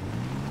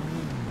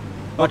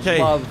 Much Okay.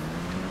 love.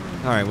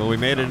 All right, well, we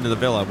made it into the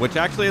villa, which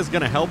actually is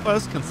going to help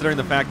us, considering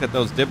the fact that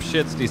those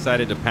dipshits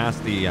decided to pass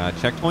the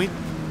checkpoint.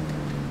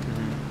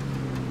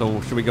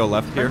 So, should we go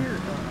left here?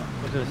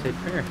 I was gonna say,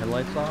 turn your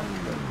headlights off.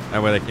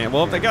 That way they can't.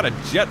 Well, if they got a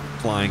jet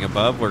flying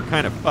above, we're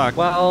kind of fucked.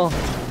 Well.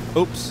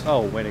 Oops.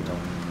 Oh, way to go.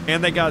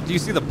 And they got, do you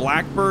see the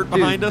Blackbird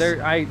behind us?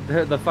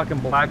 The fucking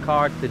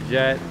Blackhawk, the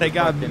jet. They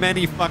got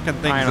many fucking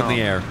things in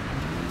the air.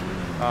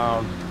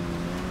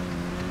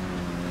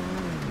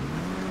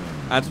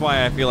 That's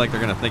why I feel like they're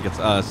gonna think it's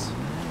us.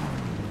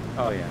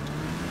 Oh yeah.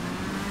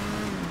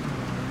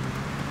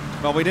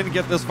 Well, we didn't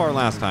get this far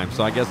last time,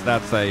 so I guess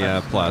that's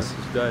a plus.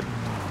 That's good.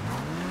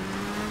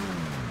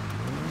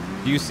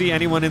 Do you see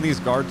anyone in these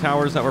guard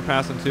towers that we're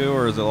passing to,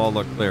 or does it all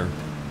look clear?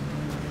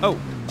 Oh,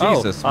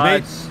 Jesus, mate.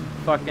 It's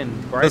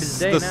fucking bright as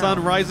day The now.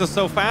 sun rises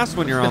so fast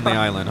when you're on the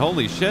island.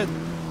 Holy shit.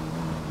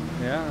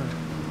 Yeah.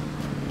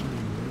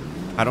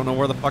 I don't know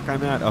where the fuck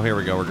I'm at. Oh, here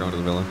we go. We're going to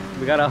the villa.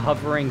 We got a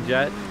hovering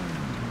jet.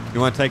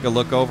 You want to take a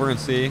look over and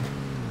see?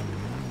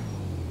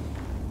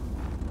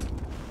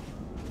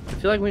 I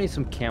feel like we need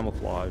some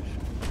camouflage.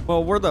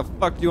 Well, where the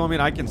fuck do you want me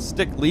to? I can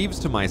stick leaves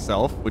to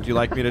myself. Would you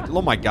like me to?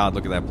 Oh my god,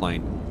 look at that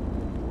plane.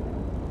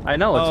 I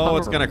know. It's oh,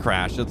 it's gonna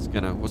crash. It's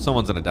gonna. Well,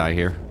 someone's gonna die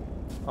here.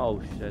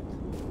 Oh shit.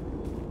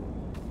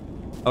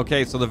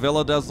 Okay, so the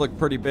villa does look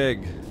pretty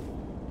big.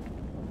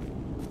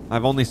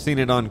 I've only seen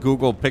it on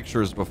Google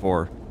Pictures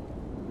before.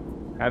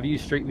 Have you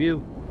Street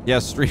View?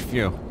 Yes, Street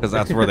View, because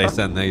that's where they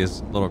send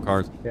these little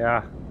cars.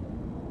 Yeah.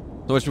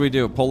 So what should we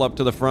do? Pull up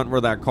to the front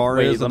where that car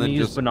is, Let and me then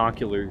use just.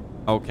 binocular.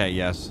 Okay.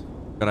 Yes.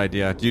 Good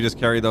idea. Do you just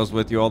carry those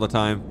with you all the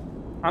time?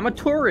 I'm a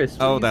tourist.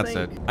 What Oh, do you that's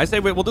think? it. I say,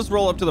 wait, we'll just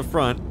roll up to the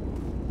front,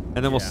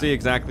 and then we'll see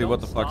exactly what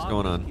the fuck's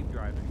going on. Keep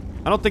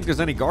driving. I don't think there's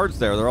any guards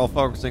there. They're all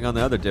focusing on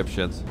the other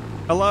dipshits.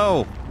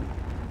 Hello.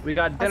 We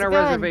got dinner it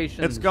going?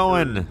 reservations. It's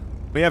going.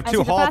 We have I 2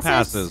 see the hall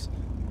passes. passes.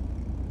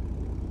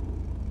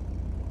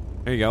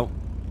 There you go.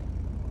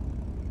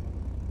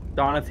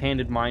 Donnath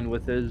handed mine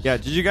with his. Yeah,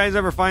 did you guys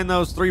ever find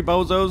those 3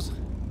 bozos?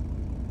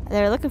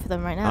 They're looking for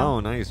them right now. Oh,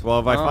 nice. Well,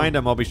 if I find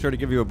them, I'll be sure to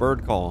give you a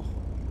bird call.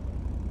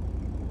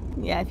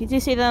 Yeah, if you do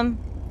see them.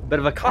 Bit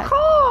of a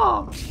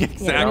caw.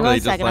 Exactly, Yeah, give me 1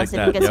 just second. like I'll see if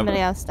that. we get Yep. somebody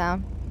else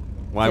down.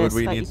 Why would Just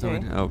we let need you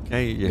through. someone?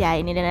 Okay. Yeah,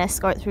 you need an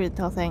escort through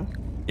the whole thing.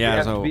 Yeah, We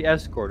have so to be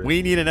escorted.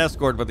 we need an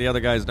escort, but the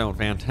other guys don't.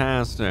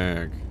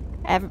 Fantastic.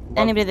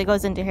 Anybody that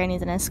goes into here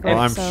needs an escort.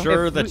 Well, I'm so.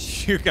 sure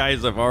that you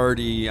guys have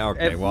already.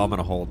 Okay, well, I'm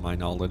gonna hold my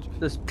knowledge.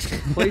 This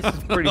place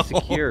is pretty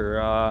secure.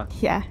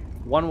 Yeah.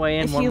 One way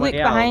in, If one you look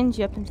way out. behind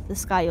you up into the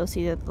sky, you'll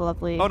see the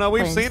lovely. Oh, no,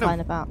 we've planes seen 'em. flying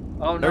about.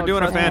 Oh, They're no, doing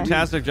a trust me.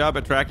 fantastic job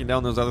at tracking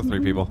down those other 3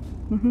 people.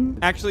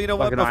 Actually, you know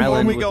what? Fucking Before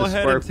island we with go the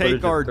ahead square and take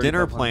footage of our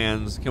dinner 3,500.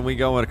 plans, can we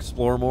go and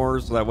explore more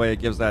so that way it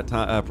gives that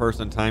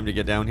person time to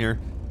get down here?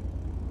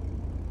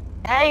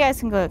 Yeah, you guys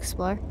can go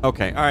explore.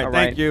 Okay, all right, All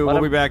thank right, you. let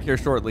We'll be 'em- back here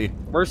shortly.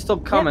 We're still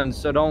coming,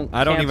 so don't.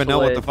 I don't even know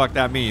cancel what the it. fuck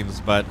that means,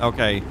 but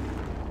okay.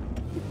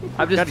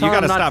 I'm just You gotta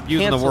telling them not stop to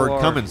using the cancel word or-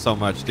 coming so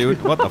much,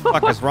 dude. What the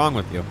fuck is wrong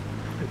with you?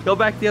 Go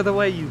back the other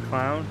way, you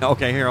clown.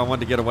 Okay, here, I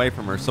wanted to get away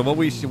from her. So what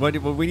we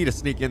need to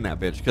sneak in that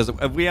bitch, because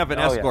if we have an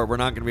Oh, yeah. escort, we're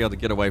not going to be able to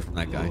get away from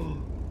that guy.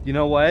 You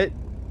know what?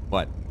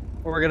 What?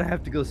 We're gonna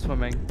have to go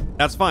swimming.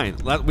 That's fine.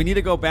 We need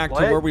to go back to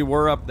What? where we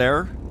were up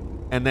there,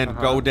 and then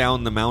Uh-huh. go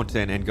down the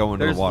mountain and go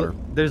into the water.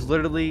 There's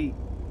literally.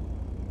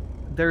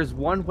 There's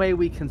one way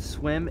we can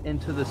swim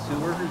into the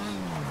sewers,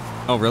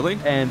 Oh, really?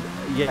 and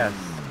yes.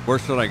 Where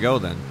should I go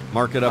then?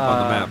 Mark it up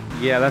on the map.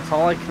 Yeah, that's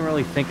all I can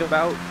really think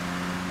about.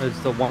 Is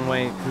the one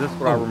way, because that's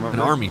what I remember. An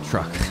army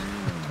truck.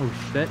 Oh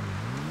shit!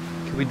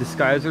 Can we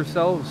disguise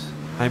ourselves?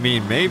 I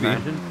mean, maybe.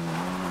 Imagine.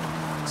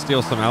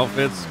 Steal some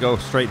outfits, go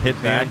straight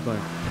hit bag. Exactly.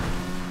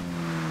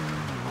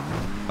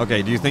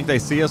 Okay, do you think they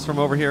see us from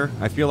over here?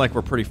 I feel like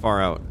we're pretty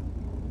far out.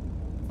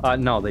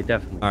 No, they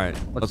definitely. All right,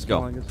 let's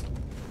go, go. I guess.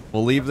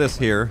 We'll leave this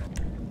here.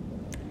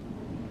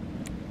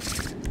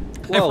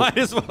 Whoa. I might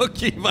as well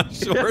keep my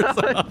shorts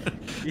on,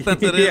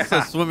 since it is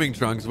Yeah. swimming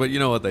trunks, but you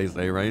know what they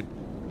say, right?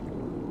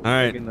 All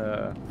right. Taking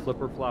the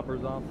flipper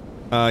floppers off.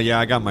 Yeah,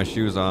 I got my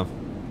shoes off. All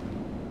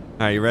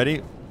right, you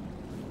ready?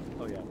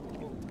 Oh yeah.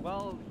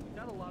 Well, you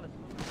got a lot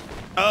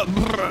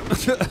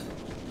of.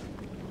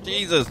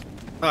 Jesus.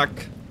 Fuck.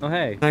 Oh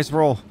hey. Nice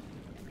roll.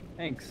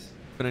 Thanks.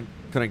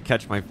 Couldn't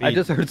catch my feet. I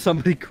just heard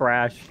somebody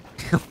crash.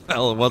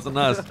 Well, it wasn't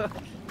us. Kind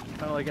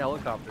of like a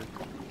helicopter.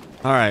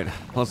 All right,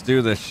 let's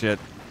do this shit.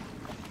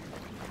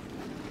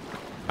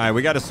 All right,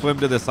 we got to swim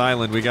to this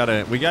island. We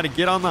gotta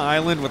get on the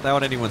island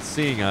without anyone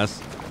seeing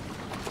us.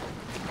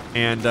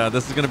 And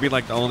this is gonna be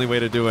like the only way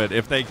to do it.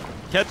 If they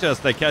catch us,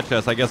 they catch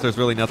us. I guess there's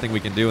really nothing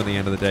we can do in the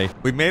end of the day.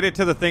 We made it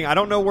to the thing. I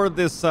don't know where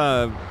this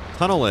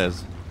tunnel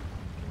is.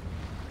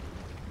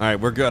 All right,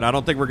 we're good. I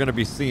don't think we're gonna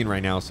be seen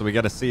right now, so we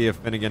got to see if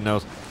Finnegan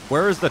knows.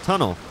 Where is the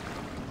tunnel?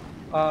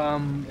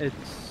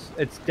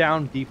 It's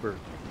down deeper.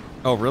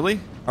 Oh,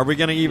 really? Are we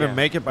gonna even Yeah.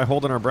 make it by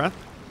holding our breath?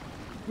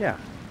 Yeah.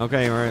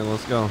 Okay, all right,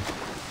 let's go.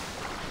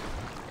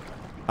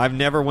 I've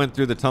never went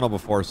through the tunnel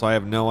before, so I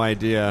have no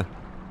idea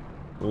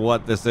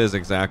what this is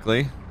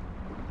exactly.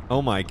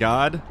 Oh my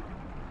god.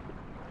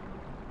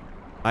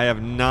 I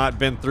have not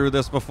been through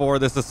this before.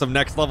 This is some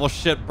next level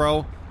shit,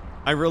 bro.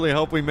 I really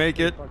hope we make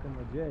it. Fucking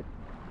legit.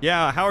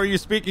 Yeah, how are you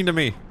speaking to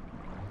me?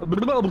 We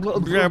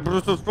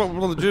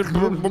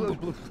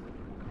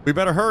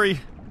better hurry.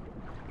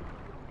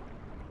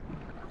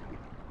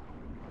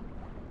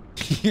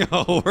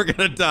 Yo, we're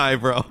gonna die,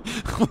 bro.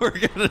 We're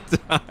gonna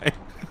die.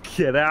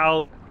 Get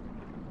out.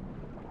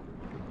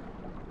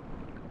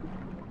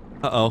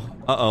 Uh-oh.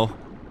 Uh-oh.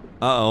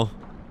 Uh-oh.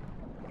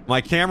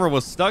 My camera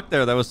was stuck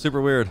there. That was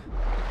super weird.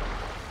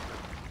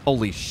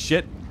 Holy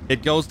shit.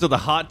 It goes to the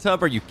hot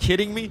tub. Are you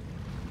kidding me?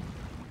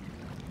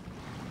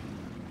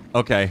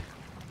 Okay.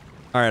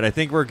 All right, I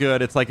think we're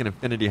good. It's like an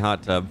infinity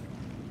hot tub.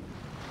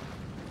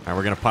 All right,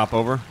 we're going to pop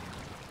over.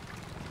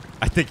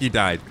 I think he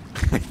died.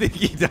 I think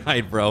he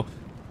died, bro.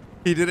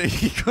 He didn't.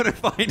 He couldn't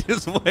find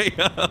his way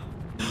up.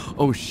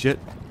 Oh, shit.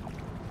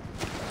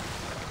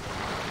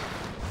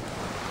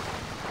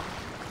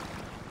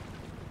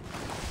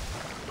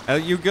 Are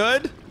you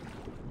good?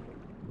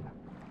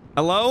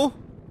 Hello?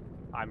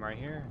 I'm right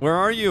here. Where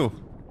are you?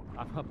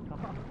 I'm up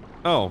top.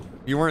 Oh,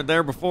 you weren't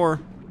there before.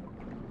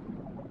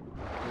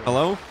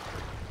 Hello?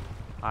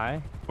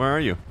 Hi. Where are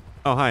you?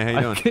 Oh, hi. How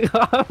you doing?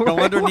 Go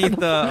underneath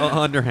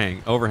the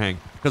overhang,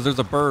 because there's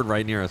a bird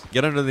right near us.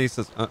 Get underneath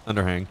this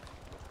underhang.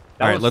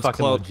 That All right, was let's fucking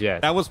close.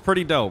 legit. That was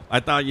pretty dope. I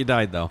thought you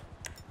died though.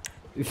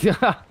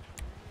 Yeah.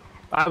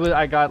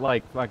 I got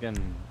like fucking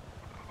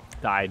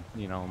died.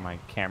 You know, my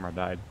camera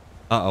died.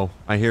 Uh-oh.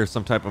 I hear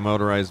some type of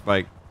motorized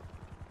bike.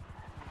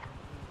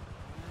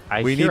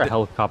 I We hear need a to-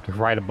 helicopter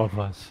right above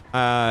us.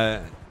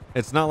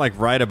 It's not like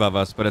right above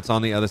us, but it's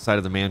on the other side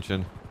of the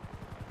mansion.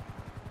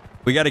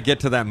 We got to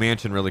get to that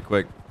mansion really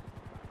quick.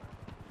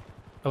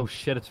 Oh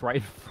shit! It's right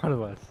in front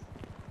of us.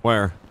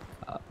 Where?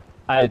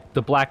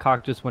 The Black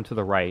Hawk just went to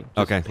the right.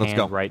 Just Okay, let's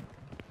go. panned right.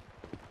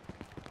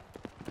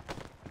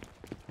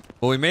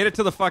 Well, we made it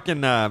to the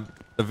fucking the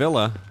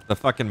villa, the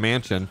fucking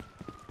mansion.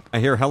 I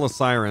hear hella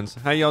sirens.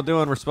 How y'all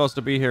doing? We're supposed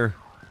to be here.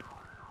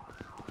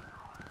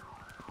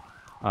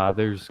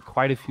 There's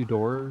quite a few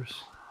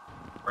doors.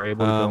 We're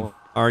able to go.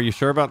 Are you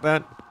sure about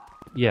that?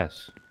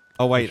 Yes.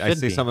 Oh wait, There I should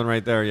see be. something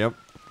right there. Yep.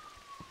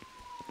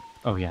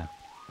 Oh yeah.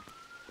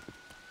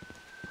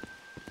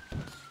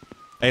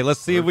 Hey,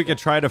 let's see if we can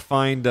try to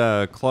find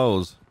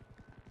clothes.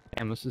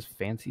 Damn, this is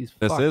fancy as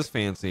This fuck. is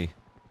fancy.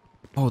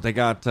 Oh, they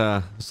got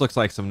this looks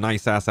like some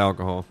nice ass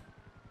alcohol.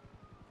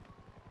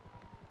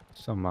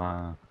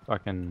 Some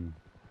fucking.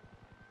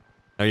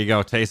 There you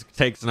go. Takes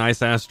a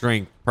nice ass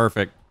drink.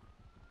 Perfect.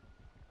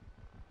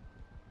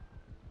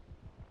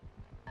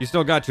 You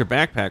still got your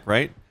backpack,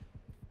 right?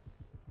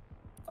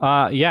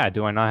 Yeah.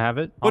 Do I not have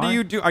it? What do on?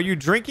 you do? Are you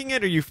drinking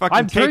it or are you fucking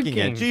I'm taking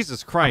drinking. it?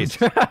 Jesus Christ.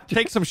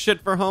 Take some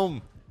shit for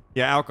home.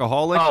 Yeah,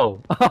 alcoholic.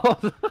 Oh.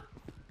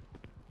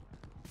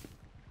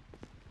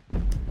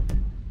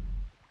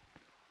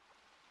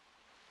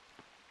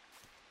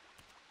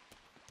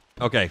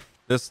 Okay.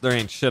 There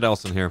ain't shit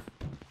else in here.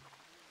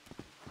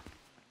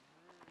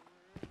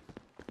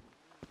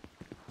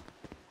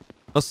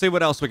 Let's see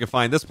what else we can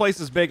find. This place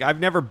is big. I've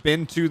never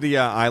been to the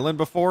island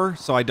before,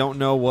 so I don't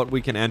know what we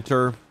can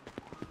enter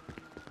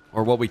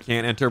or what we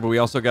can't enter, but we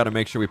also got to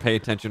make sure we pay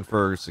attention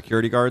for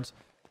security guards.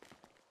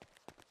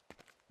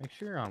 Make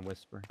sure you're on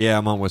Whisper. Yeah,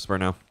 I'm on Whisper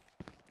now.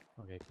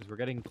 Okay, because we're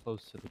getting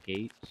close to the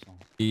gate. So.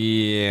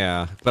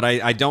 Yeah, but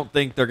I don't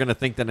think they're going to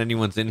think that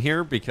anyone's in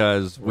here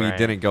because we Right.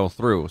 didn't go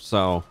through,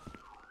 so...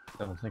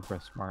 I don't think we're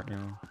smart, you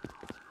know.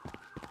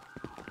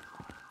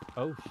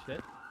 Oh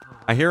shit.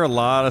 I hear a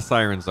lot of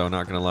sirens, though,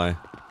 not going to lie.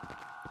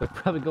 They're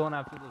probably going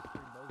after those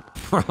three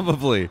bozos.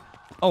 Probably.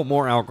 Oh,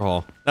 more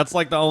alcohol. That's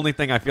like the only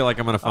thing I feel like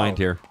I'm going to find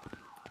here.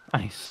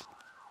 Nice.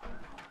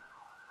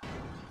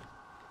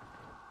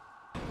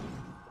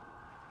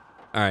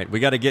 All right,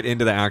 we got to get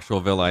into the actual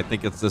villa. I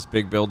think it's this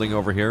big building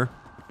over here.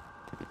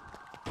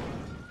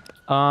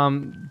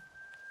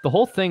 The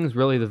whole thing's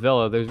really the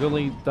villa. There's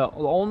really the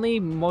only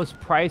most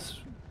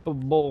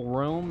priceable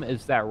room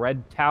is that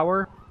red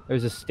tower.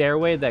 There's a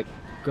stairway that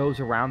goes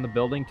around the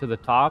building to the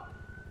top,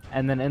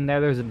 and then in there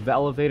there's an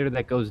elevator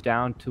that goes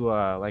down to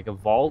like a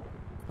vault.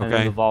 And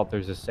Okay. in the vault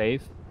there's a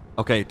safe.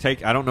 Okay,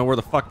 I don't know where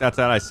the fuck that's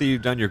at. I see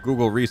you've done your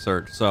Google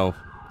research, so...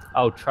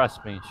 Oh,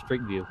 trust me,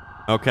 Street View.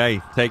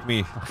 Okay, take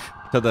me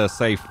to the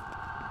safe.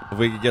 If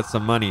we could get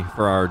some money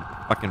for our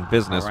fucking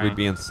business, Alright. we'd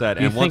be in set.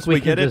 Do you And once think we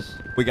we get can it, just-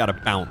 we gotta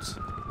bounce.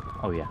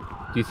 Oh yeah.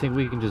 Do you think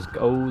we can just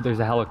go? There's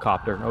a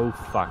helicopter. Oh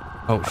fuck.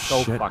 Oh,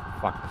 Oh shit. fuck.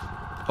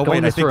 Oh Go wait,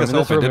 in I this think room, this in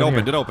this opened. room It in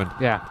opened. here. It opened.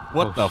 Yeah.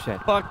 What Oh, the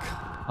shit. fuck?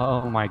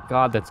 Oh my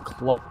god, that's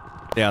close.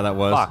 Yeah, that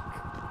was.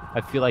 Fuck.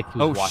 I feel like he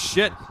was Oh watching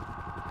shit! us.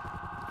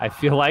 I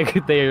feel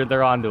like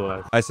they're onto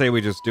us. I say we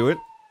just do it.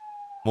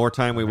 More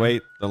time we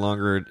wait, the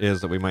longer it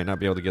is that we might not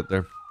be able to get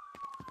there.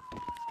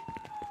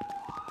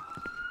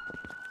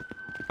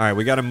 All right,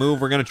 we got to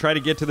move. We're going to try to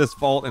get to this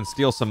vault and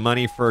steal some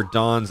money for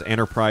Don's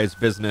enterprise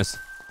business.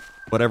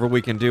 Whatever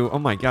we can do. Oh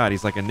my god,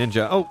 he's like a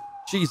ninja. Oh,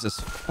 Jesus.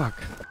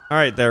 Fuck. All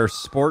right there,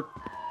 sport.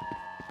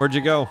 Where'd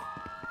you go?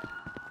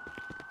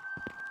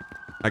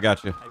 I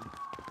got you.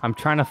 I'm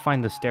trying to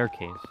find the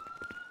staircase.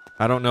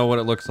 I don't know what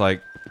it looks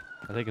like.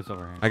 I think it's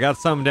over here. I got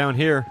some down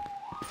here.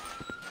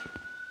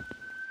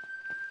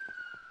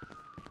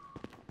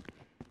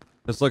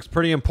 This looks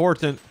pretty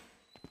important.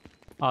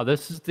 Oh,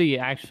 this is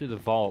actually the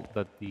vault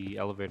that the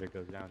elevator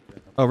goes down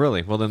to. Oh,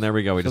 really? Well, then there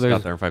we go. We So just got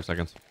there's- there in 5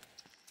 seconds.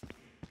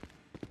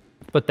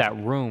 But that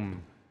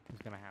room is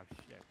gonna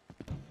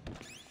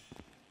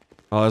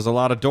Oh, there's a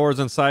lot of doors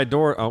inside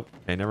door. Oh,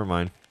 okay, never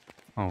mind.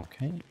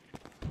 Okay.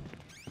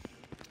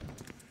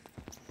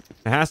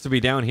 It has to be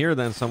down here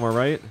then somewhere,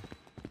 right?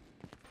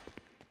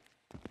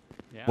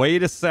 Yeah.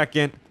 Wait a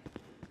second.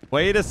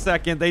 Wait a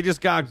second. They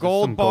just got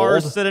gold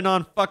bars sitting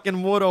on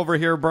fucking wood over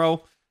here,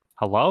 bro.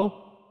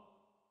 Hello?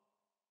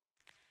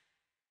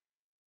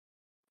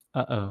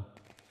 Uh-oh.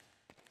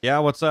 Yeah,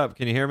 what's up?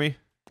 Can you hear me?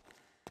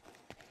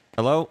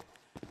 Hello?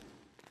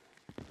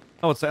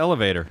 Oh, it's the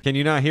elevator. Can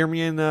you not hear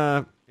me in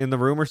the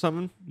room or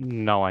something?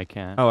 No, I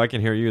can't. Oh, I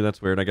can hear you.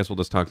 That's weird. I guess we'll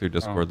just talk through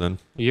Discord then.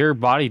 Your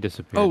body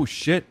disappeared. Oh,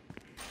 shit.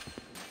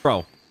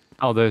 Bro.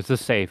 Oh, there's the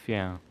safe,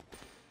 yeah.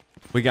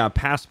 We got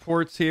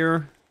passports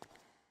here.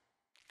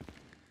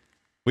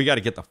 We got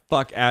to get the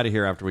fuck out of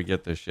here after we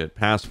get this shit.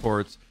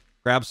 Passports.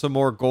 Grab some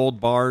more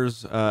gold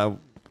bars.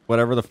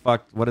 Whatever the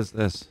fuck. What is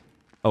this?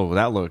 Oh,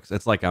 that looks...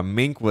 It's like a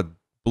mink with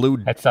blue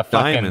diamonds. That's a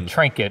fucking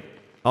trinket.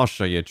 I'll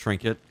show you a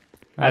trinket.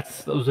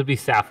 Those would be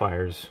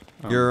sapphires.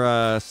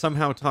 You're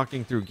somehow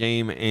talking through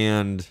game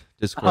and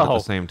Discord at the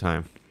same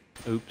time.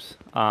 Oops.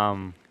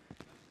 And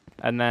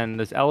then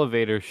this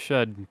elevator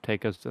should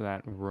take us to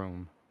that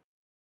room.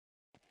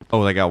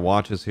 Oh, they got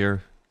watches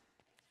here.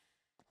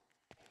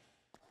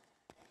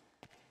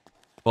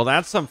 Well,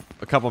 that's a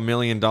couple $1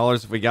 million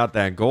if we got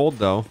that gold,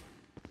 though.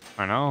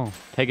 I know.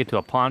 Take it to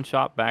a pawn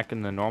shop back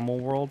in the normal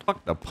world.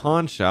 Fuck the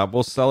pawn shop.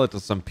 We'll sell it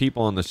to some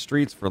people on the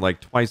streets for like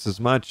twice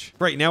as much.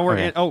 Right, now we're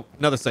in... Oh,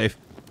 another safe.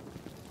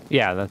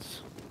 Yeah,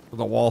 that's...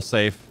 The wall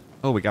safe.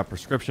 Oh, we got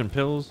prescription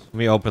pills. Let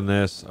me open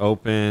this.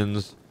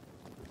 Opens.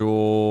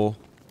 Jewel.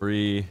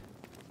 Free.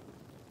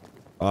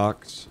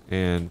 Box.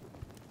 And...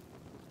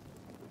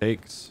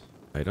 takes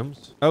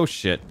items. Oh,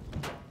 shit.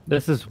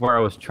 This is where I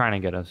was trying to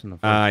get us in the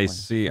first place. I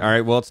see. All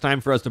right, well, it's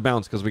time for us to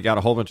bounce because we got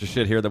a whole bunch of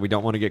shit here that we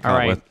don't want to get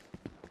caught with.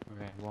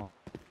 Okay, well.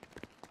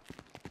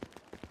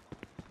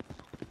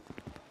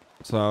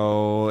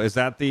 So, is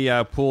that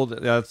the pool?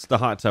 That's the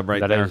hot tub right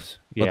there. That is,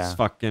 yeah. Let's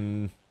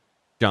fucking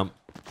jump.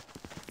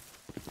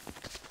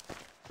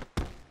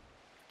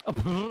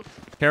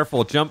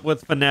 Careful, jump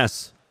with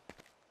finesse.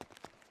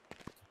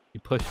 You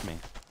pushed me.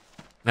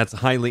 That's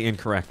highly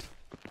incorrect.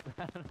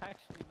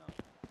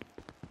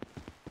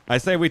 I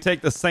say we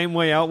take the same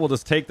way out. We'll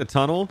just take the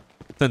tunnel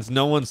since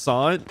no one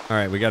saw it. All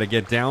right, we got to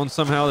get down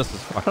somehow. This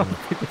is fucking...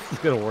 This is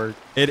going to work.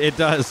 It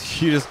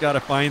does. You just got to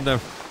find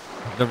the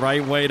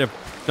right way to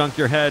dunk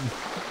your head.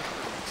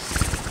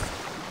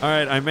 All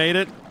right, I made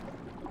it.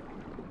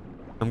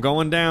 I'm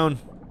going down.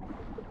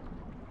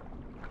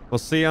 We'll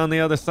see you on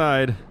the other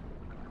side.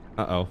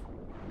 Uh-oh.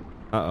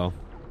 Uh-oh.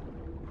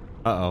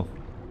 Uh-oh.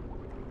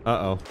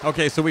 Uh-oh.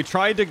 Okay, so we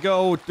tried to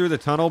go through the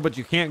tunnel, but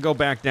you can't go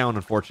back down,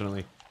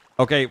 unfortunately.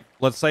 Okay,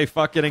 let's say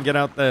fuck it and get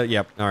out the...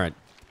 Yep, all right.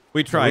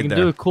 We tried there. We can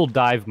do a cool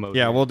dive mode.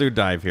 Yeah, we'll do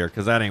dive here,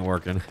 because that ain't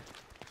working.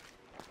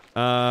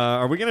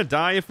 Are we going to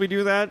die if we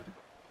do that?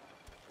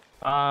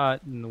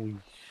 No, we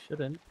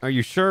shouldn't. Are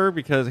you sure?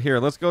 Because here,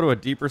 let's go to a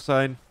deeper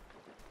side.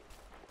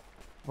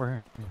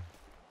 Where?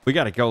 We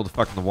got to go the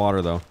fuck in the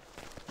water, though.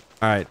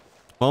 All right.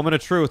 Moment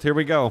of truth. Here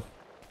we go.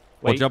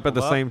 We'll jump at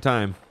the same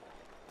time.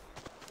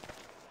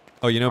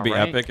 Oh, you know, it'd be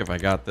epic if I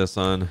got this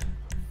on.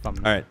 All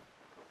right.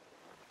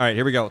 All right,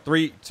 here we go.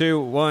 3, 2,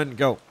 1,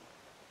 go.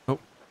 Oh.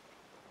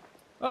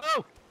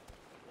 Oh!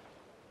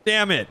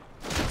 Damn it.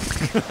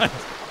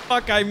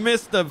 Fuck, I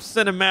missed the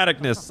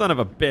cinematicness. Son of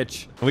a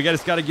bitch. We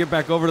just got to get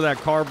back over to that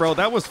car, bro.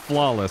 That was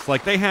flawless.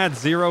 Like, they had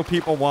 0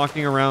 people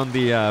walking around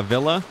the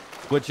villa,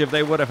 which if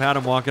they would have had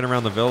them walking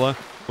around the villa,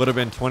 would have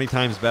been 20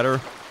 times better.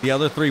 The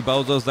other 3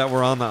 bozos that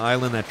were on the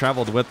island that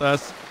traveled with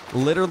us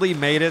literally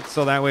made it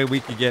so that way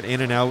we could get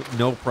in and out,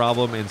 no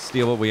problem, and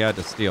steal what we had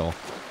to steal.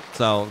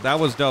 So that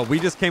was dope. We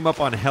just came up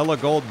on hella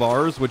gold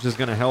bars, which is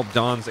going to help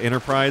Don's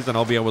enterprise, and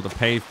I'll be able to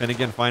pay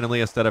Finnegan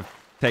finally instead of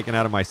taking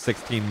out of my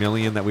 16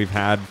 million that we've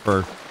had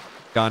for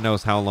God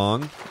knows how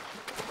long.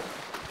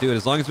 Dude,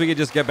 as long as we could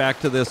just get back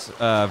to this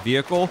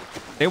vehicle,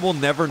 they will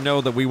never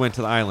know that we went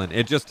to the island.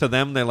 It just, to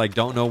them, they like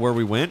don't know where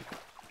we went.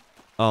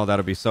 Oh,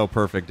 that'll be so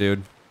perfect,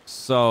 dude.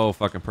 So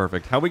fucking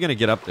perfect. How are we going to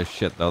get up this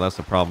shit, though? That's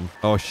the problem.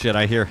 Oh, shit.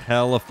 I hear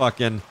hella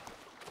fucking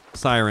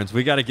sirens.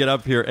 We got to get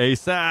up here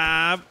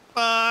ASAP.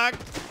 Fuck.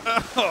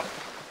 Oh,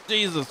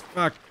 Jesus,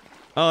 fuck.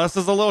 Oh, this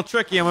is a little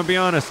tricky, I'm gonna be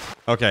honest.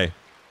 Okay.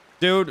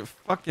 Dude,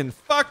 fucking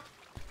fuck.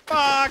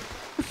 God.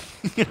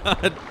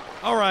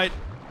 All right.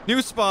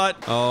 New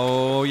spot.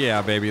 Oh,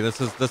 yeah, baby.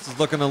 This is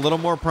looking a little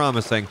more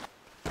promising.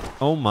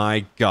 Oh,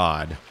 my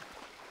God.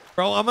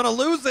 Bro, I'm gonna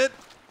lose it.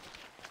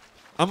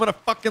 I'm gonna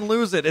fucking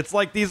lose it. It's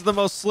like these are the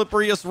most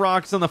slipperiest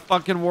rocks in the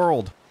fucking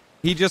world.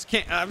 He just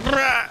can't...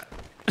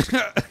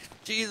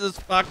 Jesus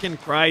fucking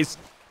Christ.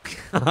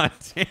 God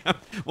damn.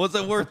 Was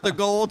it worth the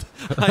gold?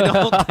 I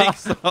don't think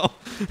so.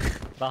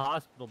 The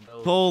hospital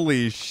bill.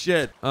 Holy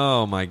shit.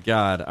 Oh my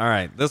God. All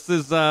right. This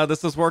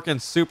is working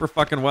super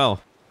fucking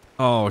well.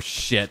 Oh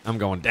shit. I'm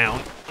going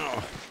down.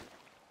 Oh.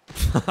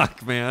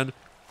 Fuck, man.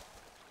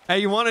 Hey,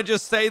 you want to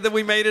just say that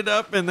we made it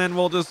up and then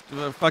we'll just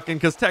fucking...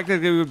 Because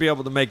technically we would be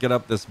able to make it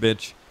up this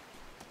bitch.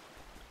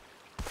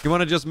 You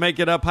want to just make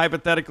it up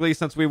hypothetically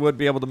since we would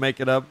be able to make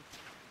it up?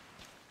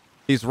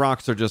 These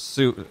rocks are just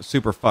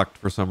super fucked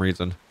for some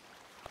reason.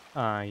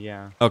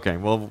 Yeah. Okay,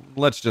 well,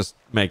 let's just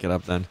make it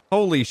up then.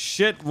 Holy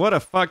shit, what a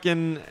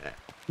fucking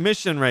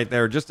mission right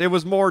there. Just, it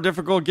was more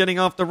difficult getting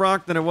off the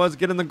rock than it was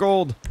getting the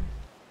gold.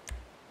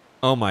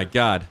 Oh my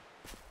god.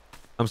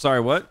 I'm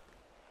sorry, what?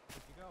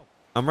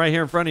 I'm right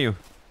here in front of you.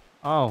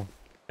 Oh.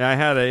 Yeah, I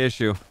had an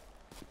issue.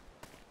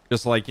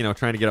 Just like, you know,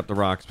 trying to get up the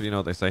rocks, but you know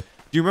what they say.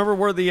 Do you remember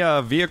where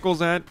the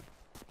vehicle's at?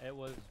 It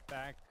was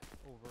back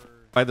over...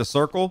 By the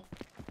circle?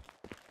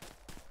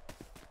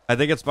 I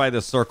think it's by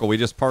this circle. We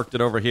just parked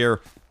it over here.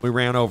 We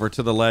ran over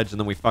to the ledge, and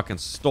then we fucking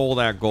stole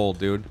that gold,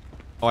 dude.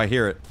 Oh, I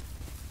hear it.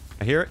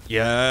 I hear it?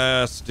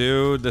 Yes,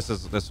 dude. This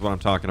is what I'm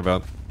talking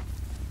about.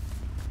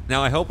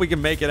 Now, I hope we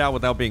can make it out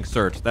without being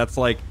searched. That's,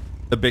 like,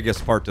 the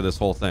biggest part to this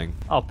whole thing.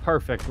 Oh,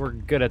 perfect. We're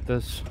good at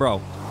this.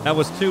 Bro, that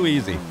was too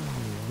easy.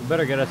 We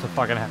better get us a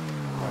fucking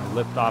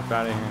lift off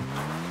out of here.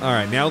 All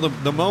right, now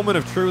the moment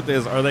of truth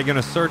is, are they going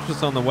to search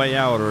us on the way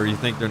out, or you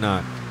think they're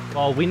not?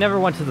 Well, we never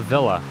went to the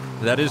villa.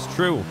 That is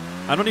true.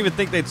 I don't even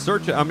think they'd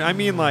search it. I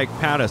mean, like,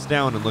 pat us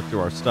down and look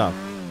through our stuff.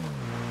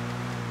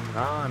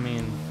 No, I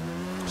mean...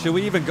 Should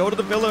we even go to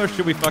the villa, or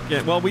should we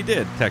fucking... Well, we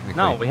did,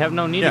 technically. No, we have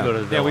no need to go to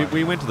the villa. Yeah,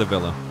 we went to the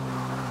villa.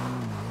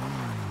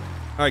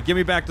 All right, give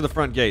me back to the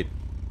front gate.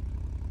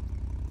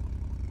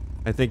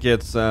 I think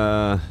it's,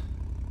 I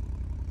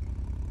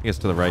think it's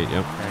to the right,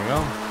 yep. There you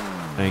go.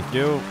 Thank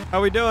you.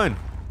 How we doing?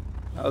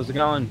 How's it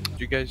going?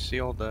 Did you guys see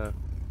all the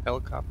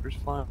helicopters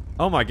flying?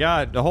 Oh my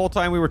god, the whole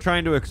time we were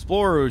trying to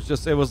explore,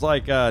 it was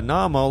like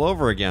Nam all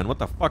over again. What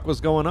the fuck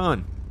was going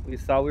on? We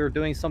thought we were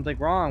doing something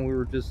wrong. We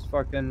were just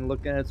fucking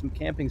looking at some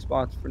camping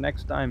spots for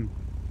next time.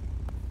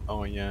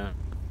 Oh yeah.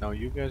 No,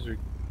 you guys are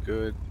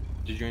good.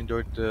 Did you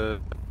enjoy the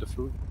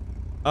food?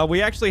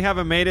 We actually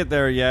haven't made it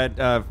there yet.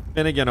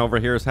 Finnegan over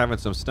here is having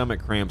some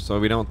stomach cramps, so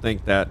we don't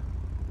think that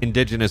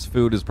indigenous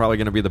food is probably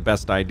going to be the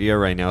best idea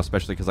right now,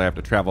 especially because I have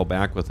to travel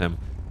back with him.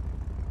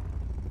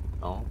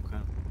 Oh, okay.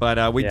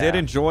 But we did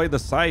enjoy the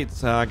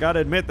sights. I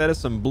gotta admit, that is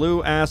some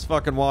blue-ass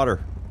fucking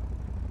water.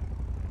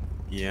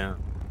 Yeah,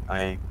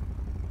 I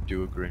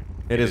do agree.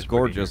 It is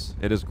gorgeous.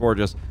 It is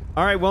gorgeous.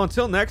 All right, well,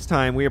 until next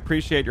time, we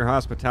appreciate your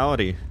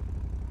hospitality.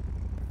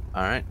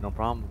 All right, no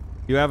problem.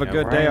 You have a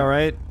good day, all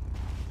right?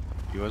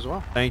 You as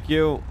well. Thank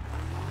you.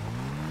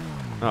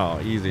 Oh,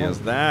 easy as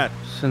that.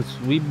 Since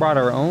we brought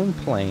our own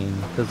plane,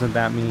 doesn't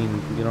that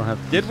mean we don't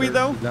have to... Did we,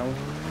 though?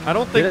 I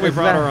don't think we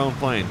brought our own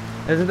plane.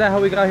 Isn't that how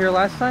we got here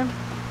last time?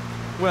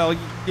 Well,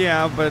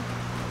 yeah, but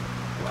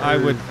I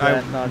would...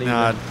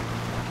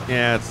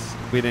 Yeah,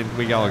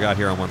 we all got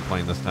here on one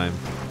plane this time.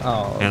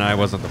 Oh. And I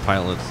wasn't the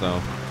pilot, so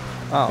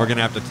we're going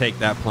to have to take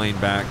that plane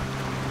back.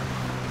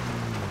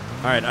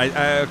 All right,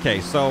 okay,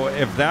 so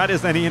if that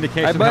is any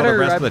indication of how the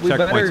rest of the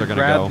checkpoints are going to go...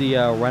 grab the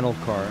rental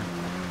car.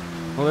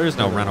 Well, there is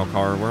no rental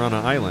car. We're on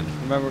an island.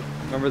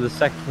 Remember the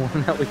second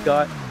one that we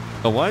got?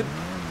 The what?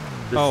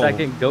 The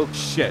second goat.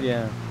 Shit.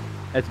 Yeah.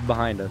 It's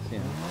behind us, yeah.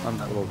 On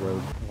that little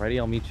road. Alrighty,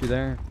 I'll meet you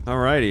there.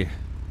 Alrighty.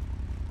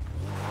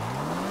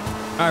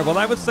 All right, well,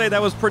 I would say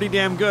that was pretty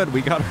damn good.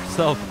 We got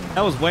ourselves...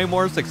 That was way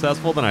more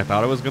successful than I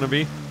thought it was going to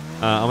be.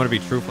 I'm going to be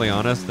truthfully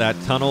honest.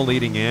 That tunnel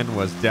leading in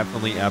was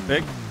definitely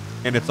epic.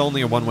 And it's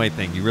only a one-way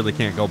thing. You really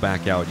can't go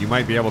back out. You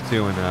might be able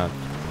to in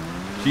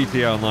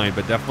GTA Online,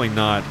 but definitely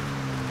not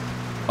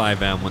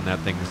 5M when that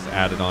thing is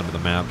added onto the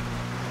map.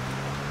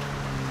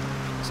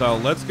 So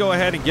let's go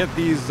ahead and get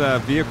these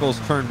vehicles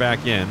turned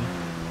back in.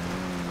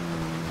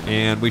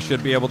 And we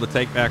should be able to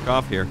take back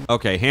off here.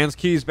 Okay, hands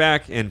keys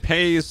back and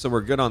pays, so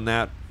we're good on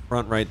that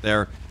front right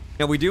there.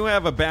 Now, we do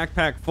have a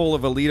backpack full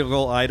of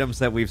illegal items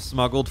that we've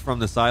smuggled from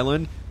this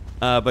island.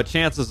 But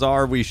chances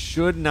are we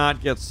should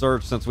not get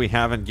searched since we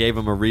haven't gave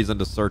them a reason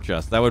to search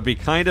us. That would be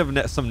kind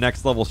of some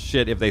next level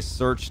shit if they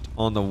searched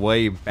on the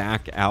way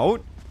back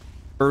out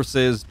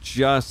versus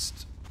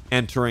just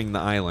entering the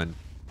island.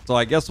 So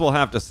I guess we'll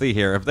have to see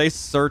here. If they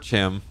search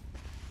him,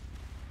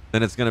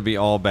 then it's going to be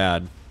all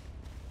bad.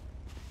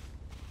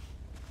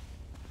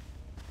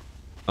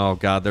 Oh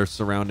god, they're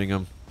surrounding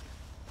him.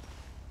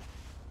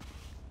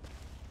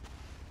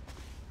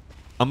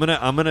 I'm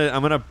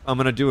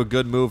gonna do a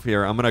good move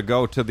here. I'm gonna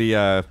go to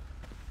the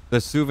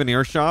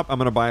souvenir shop. I'm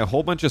gonna buy a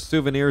whole bunch of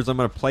souvenirs. I'm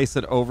gonna place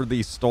it over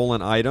these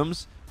stolen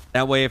items.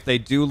 That way, if they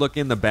do look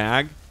in the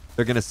bag,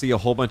 they're gonna see a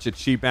whole bunch of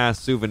cheap ass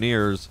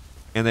souvenirs,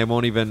 and they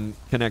won't even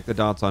connect the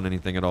dots on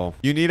anything at all.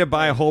 You need to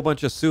buy a whole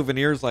bunch of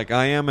souvenirs like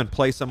I am and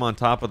place them on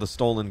top of the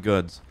stolen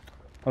goods.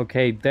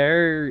 Okay,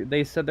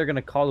 they said they're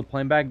gonna call the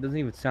plane back. Doesn't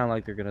even sound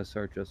like they're gonna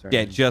search us.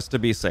 Yeah, just to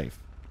be safe.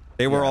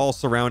 They were all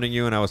surrounding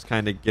you, and I was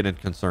kind of getting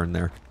concerned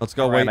there. Let's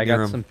go wait near him.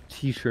 I got some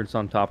t-shirts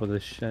on top of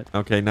this shit.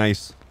 Okay,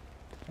 nice.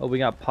 Oh, we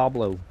got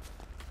Pablo.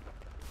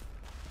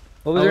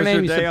 What was How your name?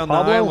 Your you day said on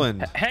Pablo? the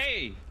island?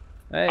 Hey.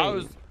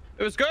 Hey.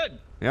 It was good.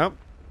 Yep.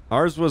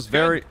 Ours was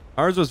very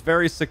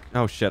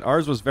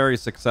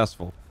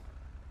successful.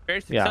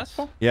 Very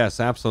successful? Yes,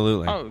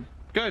 absolutely. Oh,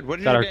 good. What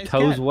did got you our guys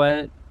toes get?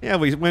 wet. Yeah,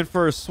 we went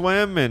for a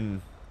swim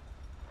and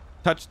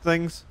touched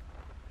things.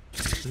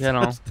 You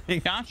know.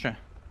 Gotcha.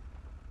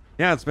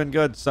 Yeah, it's been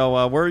good.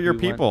 So, where are your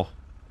people?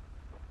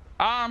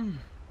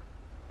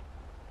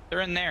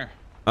 They're in there.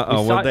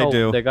 Uh-oh, what'd they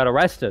do? They got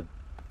arrested.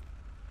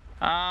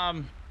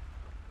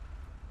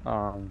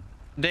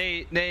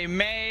 They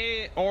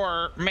may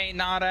or may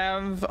not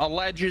have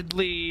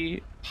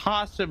allegedly,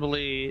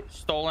 possibly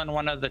stolen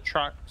one of the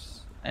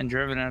trucks and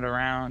driven it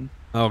around.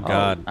 Oh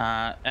God.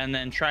 And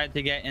then tried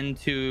to get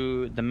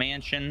into the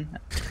mansion.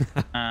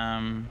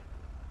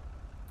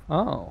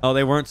 Oh,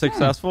 they weren't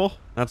successful?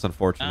 That's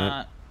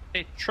unfortunate.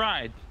 They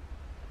tried.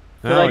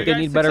 I feel like they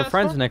need better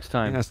friends next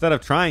time. Yeah, instead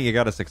of trying, you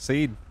got to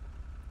succeed.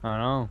 I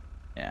know.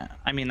 Yeah,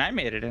 I mean, I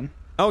made it in.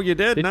 Oh, you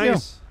did? Did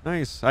Nice.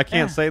 Nice. I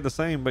can't Yeah. say the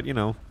same, but you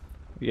know.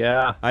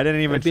 Yeah. I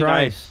didn't even That'd be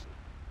try. nice.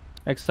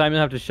 Next time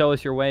you'll have to show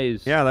us your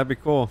ways. Yeah, that'd be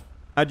cool.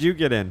 How'd you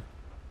get in?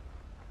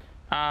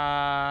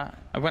 I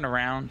went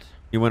around.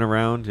 You went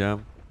around, yeah.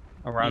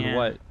 Around Yeah.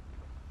 what?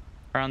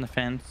 Around the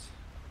fence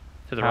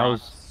to the How's-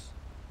 rocks.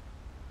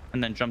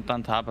 And then jumped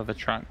on top of a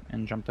truck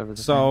and jumped over the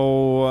fence.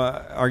 So,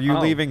 are you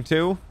leaving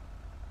too?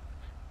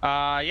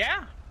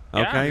 Yeah.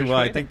 Okay, just well,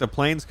 I waiting. think the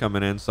plane's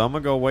coming in, so I'm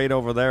going to go wait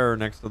over there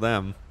next to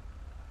them.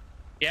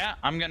 Yeah,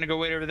 I'm gonna go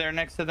wait over there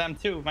next to them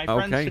too. My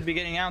friends Okay. should be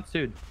getting out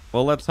soon.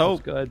 Well, let's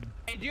hope. Good.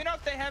 Hey, do you know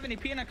if they have any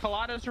pina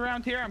coladas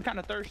around here? I'm kind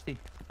of thirsty.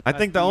 I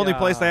think the only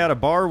place they had a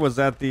bar was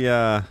at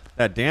the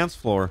that dance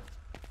floor.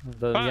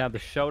 The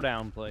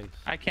showdown place.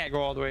 I can't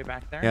go all the way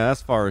back there. Yeah,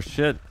 that's far as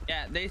shit.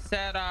 Yeah, they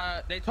said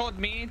they told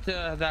me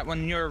that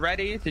when you're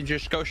ready to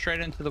just go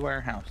straight into the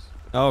warehouse.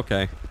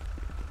 Okay.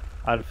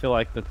 I feel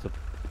like that's a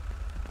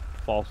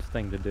false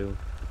thing to do.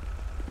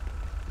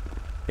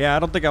 Yeah, I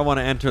don't think I want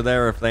to enter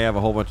there if they have a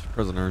whole bunch of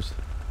prisoners.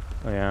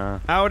 Yeah.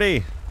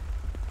 Howdy.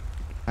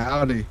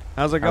 Howdy.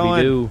 How's it Howdy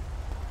going? do.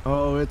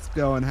 Oh, it's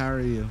going. How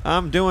are you?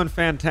 I'm doing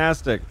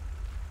fantastic.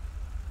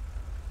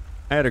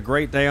 I had a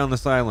great day on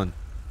this island.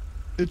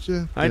 Did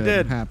you? I Good, did.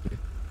 I'm happy.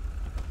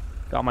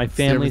 Got my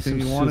family some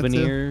everything you wanted to?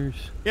 souvenirs.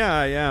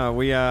 Yeah.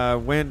 We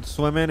went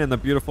swimming in the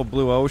beautiful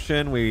blue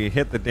ocean. We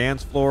hit the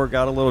dance floor,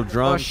 got a little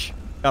drunk, Bush.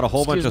 got a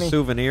whole bunch of Excuse me.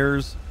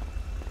 souvenirs.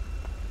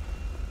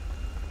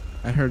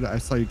 I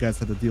saw you guys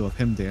had to deal with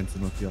him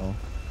dancing with y'all.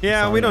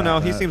 Yeah, Sorry we don't know.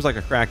 about He that. seems like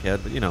a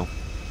crackhead, but you know.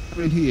 I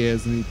mean, he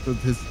is, and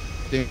his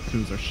dance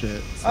moves are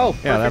shit. So. Oh,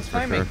 Yeah, that's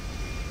perfect for timing. sure.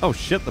 Oh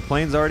shit, the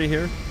plane's already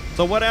here?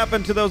 So what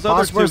happened to those other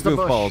Boss, two where's the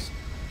bush? goofballs?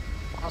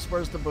 Boss,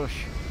 where's the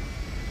bush?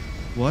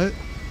 What?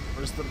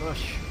 Where's the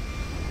bush?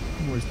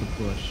 Where's the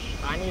bush?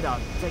 I need to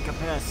take a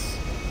piss.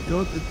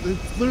 Go.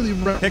 It's literally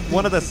right. Pick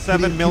one of the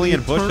 7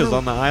 million bushes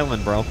on the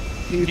island, bro.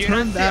 Can you Do you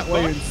turn not see that a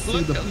way bush? and see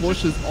Look, the just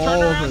bushes turn all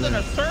over around in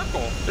there? a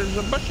circle. There's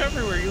a bush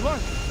everywhere you look.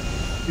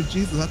 Dude,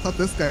 Jesus, I thought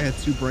this guy had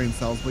 2 brain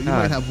cells, but you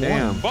God might have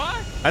damn. one.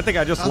 What? I think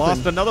I just Nothing.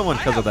 lost another one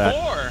because of that.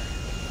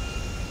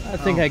 4. I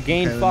think I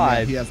gained okay, then, yeah,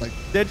 5. he has like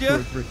Did 2 you?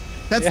 or 3.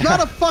 That's Yeah.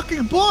 not a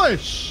fucking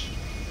bush.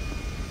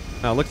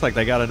 No, it looks like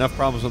they got enough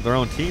problems with their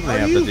own team they Are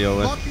have you to deal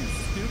with. fucking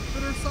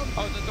stupid or something?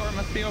 Oh, the door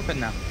must be open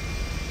now.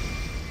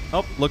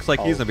 Oh, looks like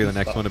he's Oh, gonna be the he's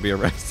next up. one to be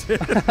arrested.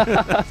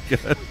 That's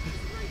good.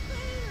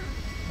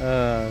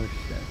 Oh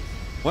shit.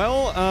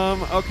 Well,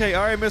 okay,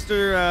 all right,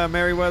 Mr.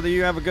 Merriweather,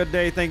 you have a good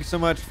day. Thank you so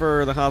much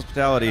for the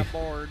hospitality.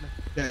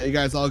 Yeah, you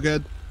guys all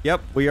good?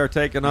 Yep, we are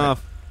taking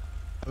off.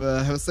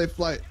 Have a safe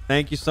flight.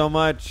 Thank you so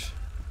much.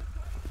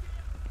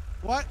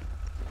 What?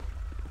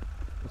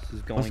 This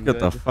is going Let's get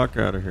the good. fuck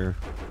out of here.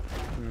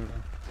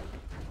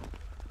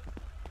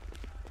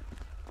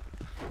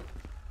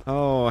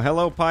 Oh,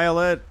 hello,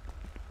 pilot.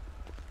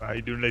 How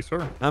you doing today,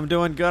 sir? I'm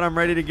doing good. I'm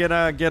ready to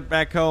get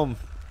back home.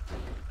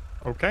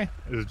 Okay.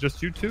 Is it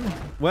just you two?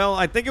 Well,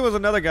 I think it was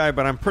another guy,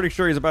 but I'm pretty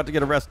sure he's about to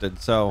get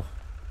arrested. So,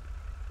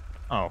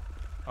 Oh.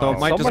 so it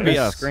might just Somebody's be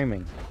us.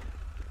 screaming.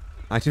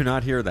 I do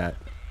not hear that.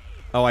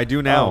 Oh, I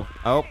do now.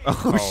 Oh,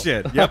 Oh.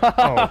 shit. Yep.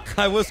 Oh.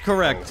 I was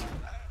correct.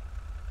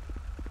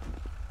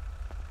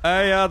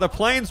 Hey, the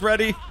plane's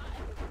ready.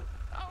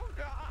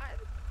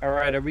 All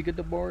right, are we good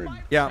to board?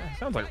 Yeah.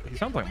 He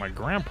sounds like my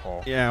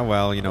grandpa. Yeah,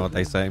 well, you know what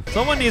they say.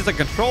 Someone needs to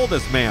control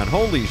this man.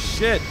 Holy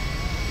shit.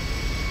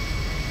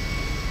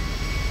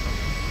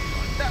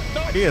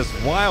 He is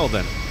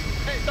wildin'.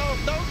 Hey,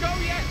 don't go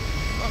yet.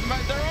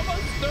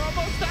 They're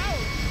almost out.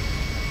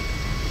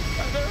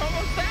 They're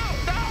almost out.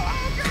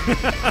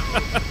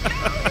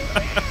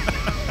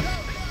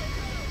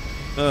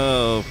 No, oh god, no.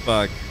 Oh,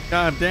 fuck.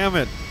 God damn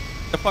it.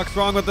 The fuck's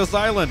wrong with this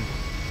island?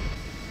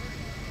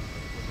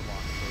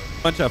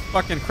 Bunch of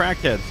fucking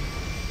crackheads.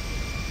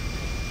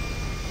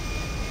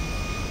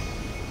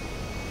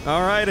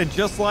 All right, and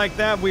just like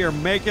that, we are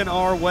making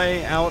our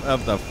way out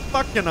of the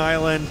fucking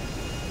island.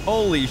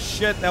 Holy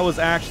shit, that was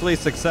actually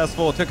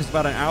successful. It took us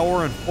about an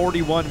hour and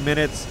 41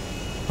 minutes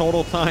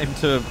total time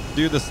to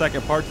do the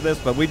second part to this,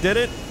 but we did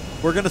it.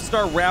 We're going to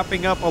start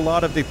wrapping up a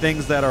lot of the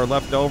things that are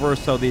left over.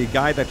 So the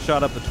guy that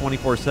shot up the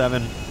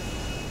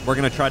 24/7, we're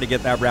going to try to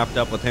get that wrapped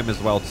up with him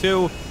as well,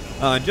 too.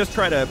 And just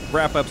try to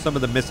wrap up some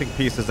of the missing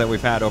pieces that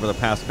we've had over the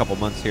past couple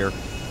months here.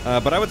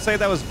 But I would say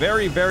that was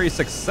very, very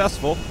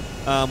successful.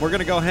 We're going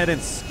to go ahead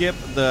and skip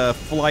the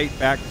flight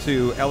back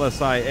to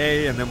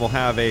LSIA, and then we'll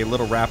have a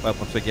little wrap up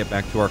once we get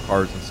back to our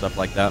cars and stuff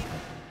like that.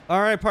 All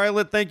right,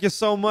 pilot, thank you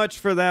so much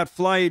for that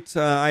flight.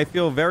 I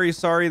feel very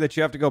sorry that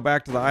you have to go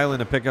back to the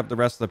island to pick up the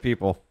rest of the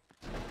people.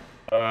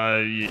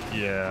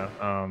 Yeah.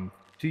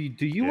 Do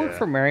you work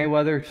for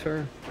Merryweather,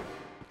 sir?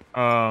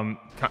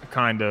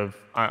 Kind of.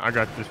 I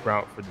got this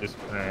route for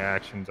disciplinary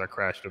actions. I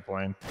crashed a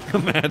plane.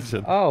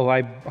 Imagine. Oh,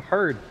 I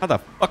heard. How the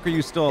fuck are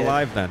you still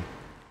alive then?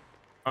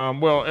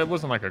 Well, it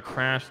wasn't like a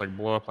crash, like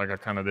blow up, like I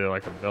kind of did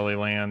like a belly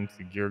land.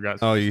 The gear got.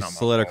 Oh, you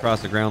slid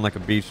across the ground like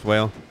a beached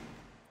whale?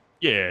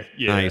 Yeah.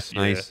 Nice, yeah.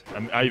 nice.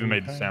 I even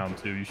made the sound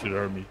too. You should have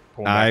heard me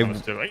pulling back on the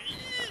stick. Like,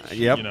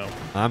 yep. You know.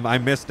 I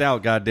missed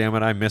out. God damn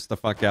it! I missed the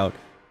fuck out.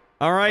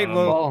 All right.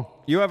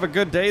 Well, you have a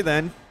good day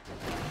then.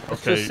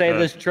 Let's just say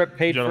this trip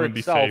paid for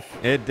itself. Be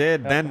safe. It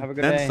did.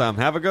 Then some.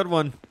 Have a good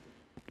one.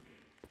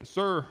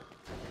 Sir.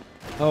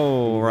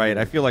 Oh, right.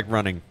 I feel like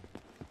running.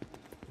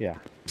 Yeah.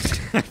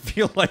 I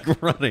feel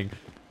like running.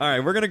 All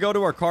right, we're going to go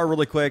to our car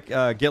really quick,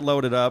 get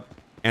loaded up.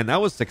 And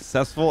that was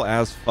successful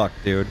as fuck,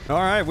 dude. All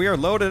right, we are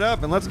loaded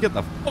up, and let's get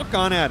the fuck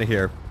on out of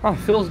here. Oh,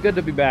 feels good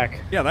to be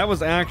back. Yeah, that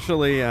was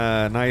actually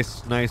a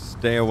nice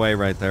day away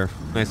right there.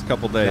 Nice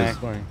couple days.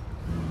 Exactly.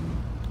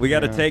 We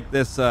got to take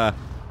this,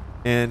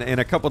 in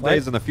a couple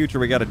days in the future,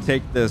 we got to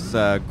take this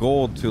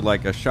gold to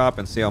like a shop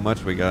and see how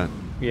much we got.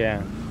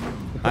 Yeah.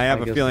 I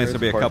have a feeling it's going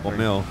to be a couple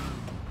mil.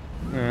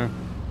 Yeah.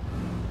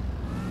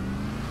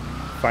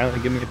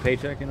 Finally give me a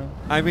paycheck, you know?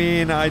 I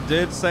mean, I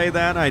did say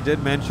that. I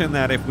did mention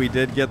that if we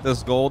did get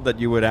this gold, that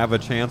you would have a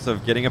chance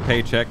of getting a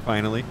paycheck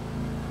finally.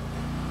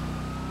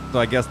 So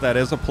I guess that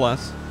is a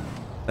plus.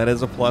 That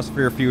is a plus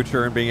for your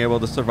future and being able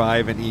to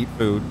survive and eat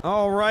food.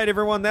 All right,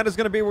 everyone. That is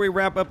going to be where we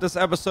wrap up this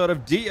episode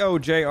of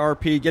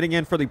DOJRP, getting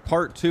in for the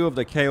part 2 of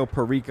the Cayo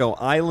Perico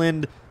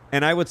Island.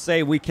 And I would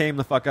say we came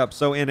the fuck up.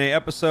 So in a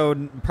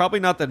episode,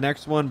 probably not the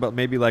next one, but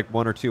maybe like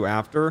 1 or 2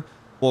 after,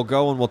 we'll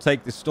go and we'll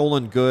take the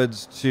stolen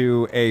goods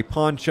to a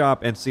pawn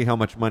shop and see how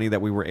much money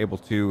that we were able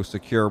to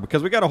secure.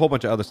 Because we got a whole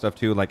bunch of other stuff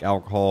too, like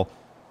alcohol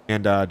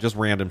and just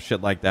random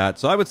shit like that.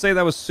 So I would say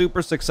that was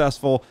super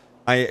successful.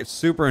 I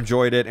super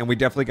enjoyed it, and we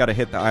definitely got to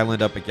hit the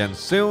island up again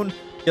soon.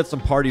 Get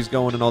some parties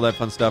going and all that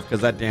fun stuff,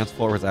 because that dance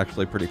floor was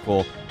actually pretty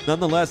cool.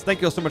 Nonetheless,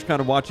 thank you all so much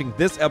for watching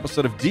this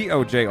episode of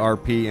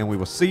DOJRP, and we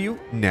will see you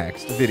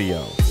next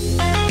video.